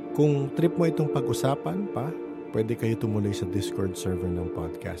 Kung trip mo itong pag-usapan pa, pwede kayo tumuloy sa Discord server ng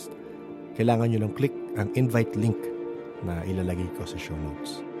podcast. Kailangan nyo lang click ang invite link na ilalagay ko sa show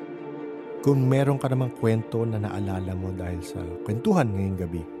notes. Kung meron ka namang kwento na naalala mo dahil sa kwentuhan ngayong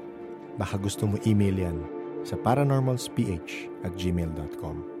gabi, baka gusto mo email yan sa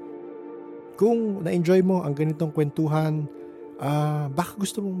paranormalsph@gmail.com. Kung na-enjoy mo ang ganitong kwentuhan, baka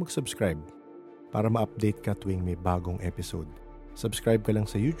gusto mong mag-subscribe para ma-update ka tuwing may bagong episode. Subscribe ka lang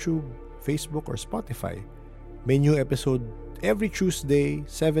sa YouTube, Facebook, or Spotify. May new episode every Tuesday,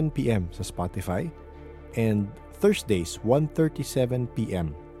 7 p.m. sa Spotify and Thursdays, 1:37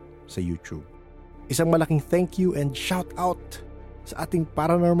 p.m. sa YouTube. Isang malaking thank you and shout out sa ating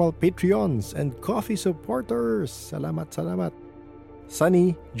paranormal Patreons and coffee supporters. Salamat.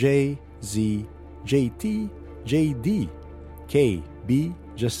 Sunny, J, Z, JT, JD, K, B,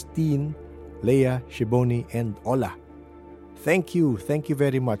 Justine, Leia, Shiboni, and Ola. Thank you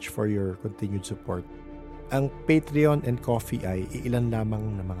very much for your continued support. Ang Patreon and Coffee ay iilan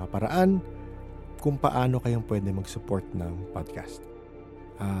lamang na mga paraan kung paano kayong pwede mag-support ng podcast.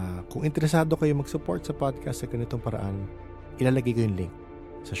 Kung interesado kayo mag-support sa podcast sa ganitong paraan, ilalagay ko yung link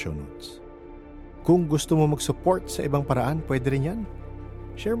sa show notes. Kung gusto mo mag-support sa ibang paraan, pwede rin yan.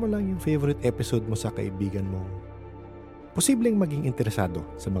 Share mo lang yung favorite episode mo sa kaibigan mo. Posibleng maging interesado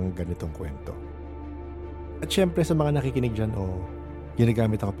sa mga ganitong kwento. At syempre sa mga nakikinig dyan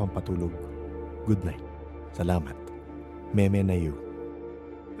ginagamit ako pampatulog, good night. Salamat. Meme na you.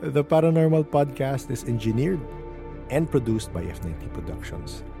 The Paranormal Podcast is engineered and produced by F90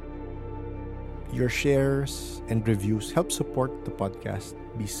 Productions. Your shares and reviews help support the podcast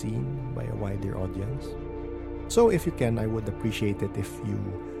be seen by a wider audience. So if you can, I would appreciate it if you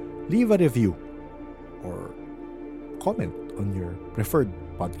leave a review or comment on your preferred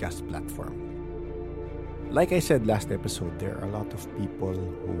podcast platform. Like I said last episode, there are a lot of people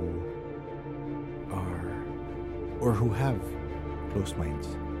who are or who have closed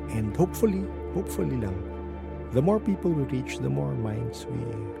minds. And hopefully lang, the more people we reach, the more minds we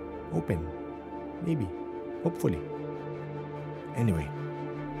open. Maybe. Hopefully. Anyway,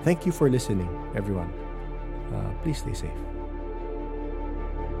 thank you for listening, everyone. Please stay safe.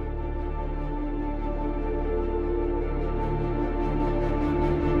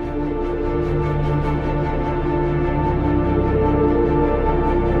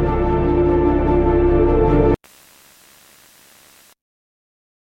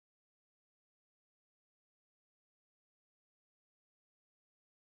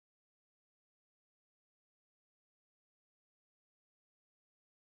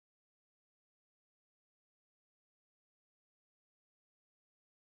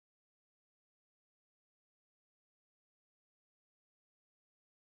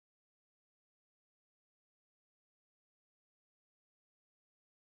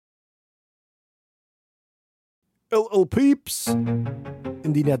 LL Peeps!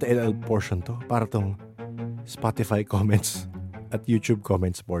 Hindi natin LL portion to. Para tong Spotify comments at YouTube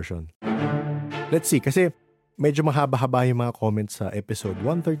comments portion. Let's see. Kasi Medyo mahaba-haba yung mga comments sa episode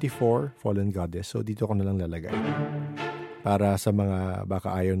 134, Fallen Goddess. So, dito ko na lang lalagay. Para sa mga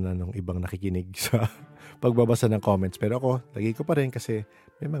baka ayaw na nung ibang nakikinig sa pagbabasa ng comments. Pero ako, lagay ko pa rin kasi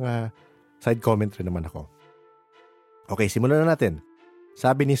may mga side comment rin naman ako. Okay, simulan na natin.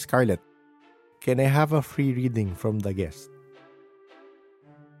 Sabi ni Scarlett, can I have a free reading from the guest?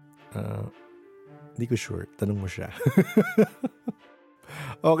 Di ko sure. Tanong mo siya.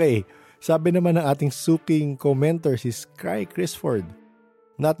 Okay. Sabi naman ng ating suking commenter si Sky Chrisford,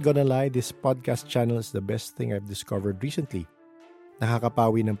 not gonna lie, this podcast channel is the best thing I've discovered recently.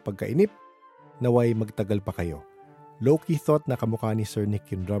 Nakakapawi ng pagkainip, naway magtagal pa kayo. Low-key thought na kamukha ni Sir Nick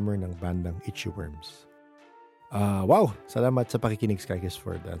yung drummer ng bandang Itchy Worms. Wow! Salamat sa pakikinig, Sky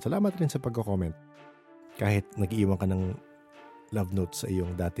Chrisford. Salamat rin sa pagko-comment. Kahit nag-iwan ka ng love notes sa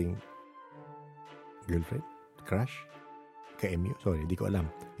iyong dating girlfriend? Crush? Ka-MU? Sorry, di ko alam.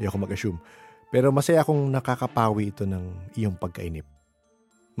 Ayoko mag-assume. Pero masaya akong nakakapawi ito ng iyong pagkainip.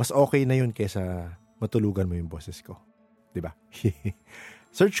 Mas okay na yun kesa matulugan mo yung boses ko. Diba?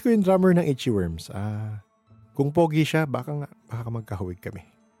 Search ko yung drummer ng Itchy Worms. Kung pogi siya, baka magkahawig kami.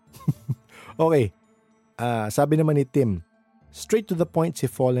 Okay. Sabi naman ni Tim, straight to the point si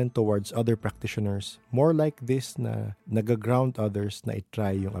Fallen towards other practitioners. More like this na nag-ground others na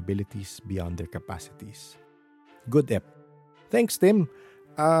i-try yung abilities beyond their capacities. Good ep. Thanks, Tim.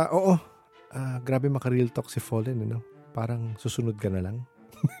 Oo. Grabe maka-real talk si Fallen, ano? Parang susunod ka na lang.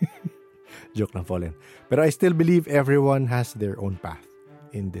 Joke lang, Fallen. Pero I still believe everyone has their own path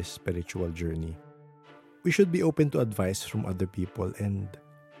in this spiritual journey. We should be open to advice from other people and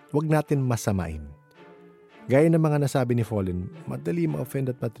wag natin masamain. Gaya ng mga nasabi ni Fallen, madali ma-offend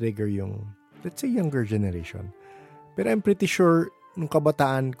at ma-trigger yung, let's say, younger generation. Pero I'm pretty sure, nung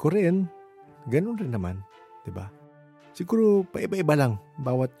kabataan ko rin, ganun rin naman. Diba? Siguro, paiba-iba lang,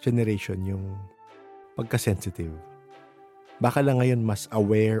 bawat generation yung pagka-sensitive. Baka lang ngayon mas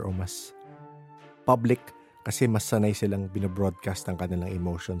aware o mas public kasi mas sanay silang binabroadcast ang kanilang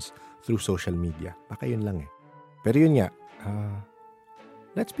emotions through social media. Baka yun lang eh. Pero yun nga,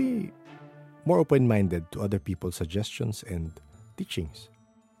 let's be more open-minded to other people's suggestions and teachings.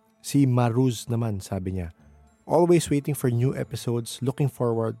 Si Maruz naman, sabi niya, always waiting for new episodes. Looking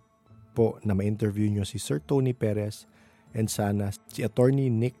forward po na ma-interview nyo si Sir Tony Perez and sana si Attorney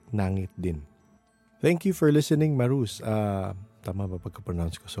Nick Nangit din. Thank you for listening, Maruz. Tama ba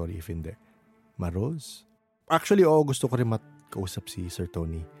pagka-pronounce ko? Sorry if hindi. Maruz? Actually, gusto ko rin makausap si Sir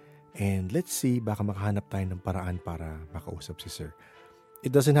Tony. And let's see, baka makahanap tayo ng paraan para makausap si Sir.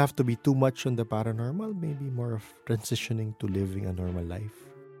 It doesn't have to be too much on the paranormal. Maybe more of transitioning to living a normal life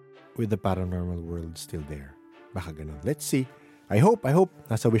with the paranormal world still there. Baka ganun. Let's see. I hope.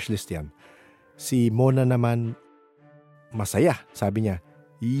 Nasa wishlist yan. Si Mona naman, masaya. Sabi niya,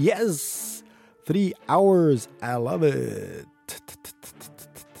 yes! 3 hours. I love it.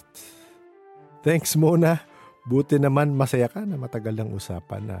 Thanks, Mona. Buti naman masaya ka na matagal ng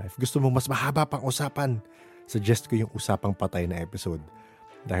usapan. If gusto mo mas mahaba pang usapan, suggest ko yung usapang patay na episode.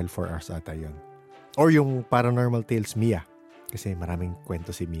 Dahil 4 hours ata yun. Or yung Paranormal Tales Mia. Kasi maraming kwento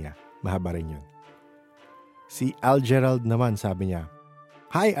si Mia. Mahaba rin yun. Si Algerald naman, sabi niya,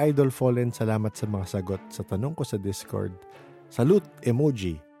 Hi, Idol Fallen. Salamat sa mga sagot sa tanong ko sa Discord. Salute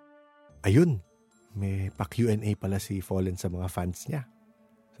emoji. Ayun, may pa-Q&A pala si Fallen sa mga fans niya.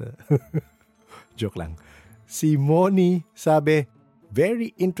 Joke lang. Si Moni sabi,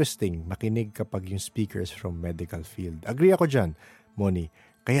 very interesting makinig kapag yung speakers from medical field. Agree ako dyan, Moni.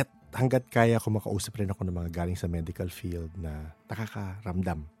 Kaya hanggat kaya ko makausap rin ako ng mga galing sa medical field na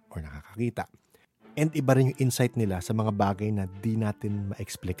nakakaramdam or nakakakita. And iba rin yung insight nila sa mga bagay na di natin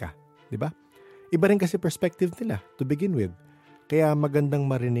ma-explika. Diba? Iba rin kasi perspective nila to begin with. Kaya magandang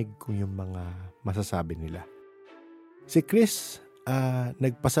marinig kung yung mga masasabi nila. Si Chris,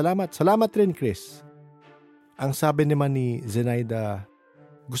 nagpasalamat. Salamat rin, Chris. Ang sabi naman ni Zenaida,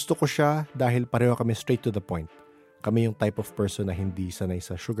 gusto ko siya dahil pareho kami straight to the point. Kami yung type of person na hindi sanay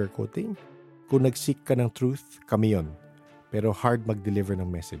sa sugarcoating. Kung nag-seek ka ng truth, kami yon. Pero hard mag-deliver ng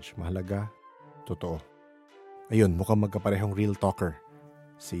message. Mahalaga, totoo. Ayun, mukhang magkaparehong real talker.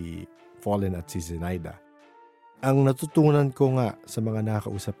 Si Fallen at si Zenaida. Ang natutunan ko nga sa mga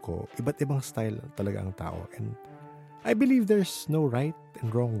nakakausap ko, iba't ibang style talaga ang tao. And I believe there's no right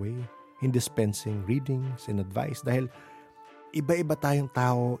and wrong way in dispensing readings and advice dahil iba-iba tayong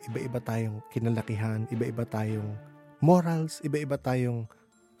tao, iba-iba tayong kinalakihan, iba-iba tayong morals, iba-iba tayong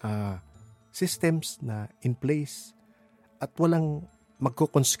systems na in place at walang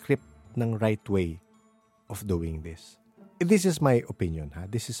magko-conscript ng right way of doing this. This is my opinion, ha?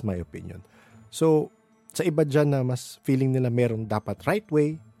 This is my opinion. So, sa iba dyan na mas feeling nila meron dapat right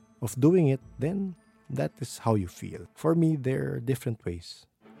way of doing it, then that is how you feel. For me, there are different ways.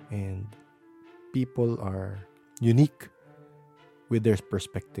 And people are unique with their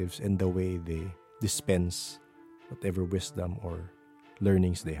perspectives and the way they dispense whatever wisdom or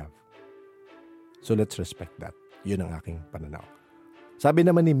learnings they have. So let's respect that. Yun ang aking pananaw. Sabi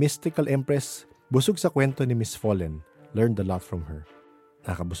naman ni Mystical Empress, busog sa kwento ni Miss Fallen. Learned a lot from her.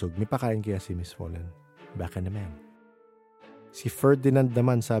 Nakabusog. May pakain kaya si Miss Fallen? Baka naman. Si Ferdinand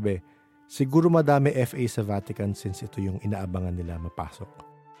naman sabi, siguro madami FA sa Vatican since ito yung inaabangan nila mapasok.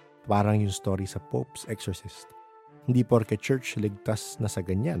 Parang yung story sa Pope's Exorcist. Hindi porke church ligtas na sa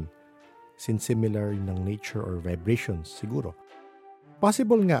ganyan. Since similar ng nature or vibrations, siguro.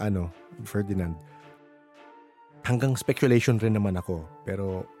 Possible nga Ferdinand. Hanggang speculation rin naman ako.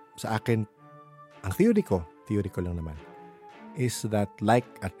 Pero sa akin, ang theory ko lang naman, is that like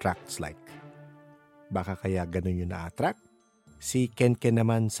attracts like. Baka kaya ganun yung na-attract. Si Ken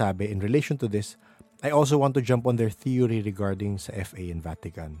naman sabi, in relation to this, I also want to jump on their theory regarding sa FA and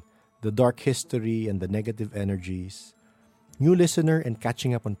Vatican. The dark history and the negative energies. New listener and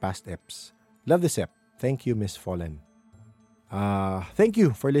catching up on past eps. Love this ep. Thank you, Miss Fallen. Thank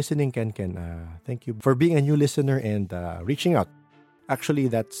you for listening, Ken. Thank you for being a new listener and reaching out. Actually,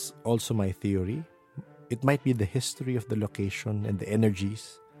 that's also my theory. It might be the history of the location and the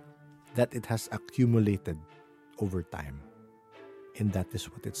energies that it has accumulated over time. And that is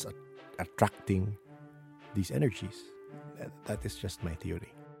what it's attracting these energies. That is just my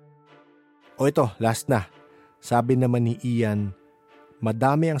theory. O ito, last na. Sabi naman ni Ian,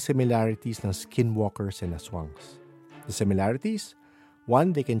 madami ang similarities ng skinwalkers and aswangs. The similarities,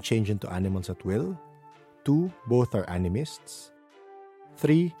 1, they can change into animals at will. 2, both are animists.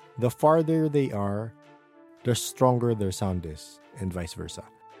 3, the farther they are, the stronger their sound is, and vice versa.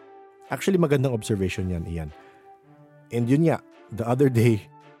 Actually, magandang observation yan, Ian. And yun nga, the other day,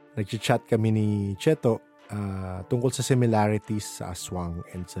 nag-chat kami ni Cheto tungkol sa similarities sa aswang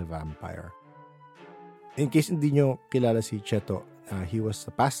and sa vampire. In case hindi nyo kilala si Cheto, he was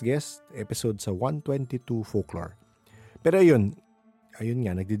a past guest, episode sa 122 Folklore. Pero ayun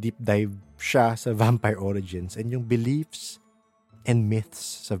nga, nagdi-deep dive siya sa vampire origins and yung beliefs and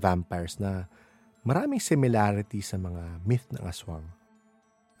myths sa vampires na maraming similarity sa mga myth ng aswang.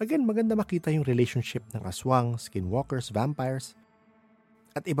 Again, maganda makita yung relationship ng aswang, skinwalkers, vampires,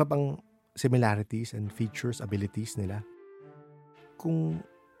 at iba pang similarities and features, abilities nila. Kung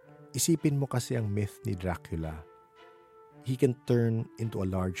isipin mo kasi ang myth ni Dracula, he can turn into a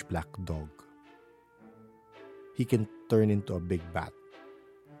large black dog. He can turn into a big bat.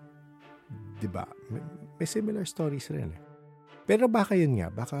 Diba? May similar stories rin eh. Pero baka yun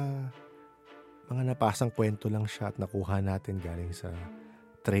nga, baka mga napasang kwento lang siya at nakuha natin galing sa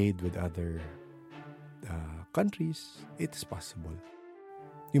trade with other countries. It is possible.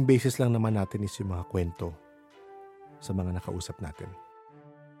 Yung basis lang naman natin is yung mga kwento sa mga nakausap natin.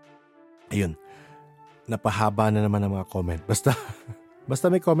 Ayun. Napahaba na naman ang mga comment. Basta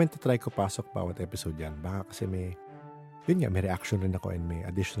may comment, try ko pasok bawat episode yan. Baka kasi may reaction rin ako and may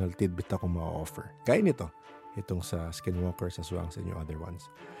additional tidbit ako ma-offer. Gaya nito. Itong sa Skinwalkers, sa Swangs, and yung other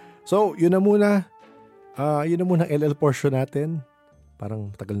ones. So, yun na muna. Yun na muna ang LL portion natin.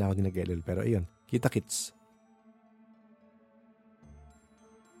 Parang tagal na ako din nag-LL. Pero ayun, kita kits.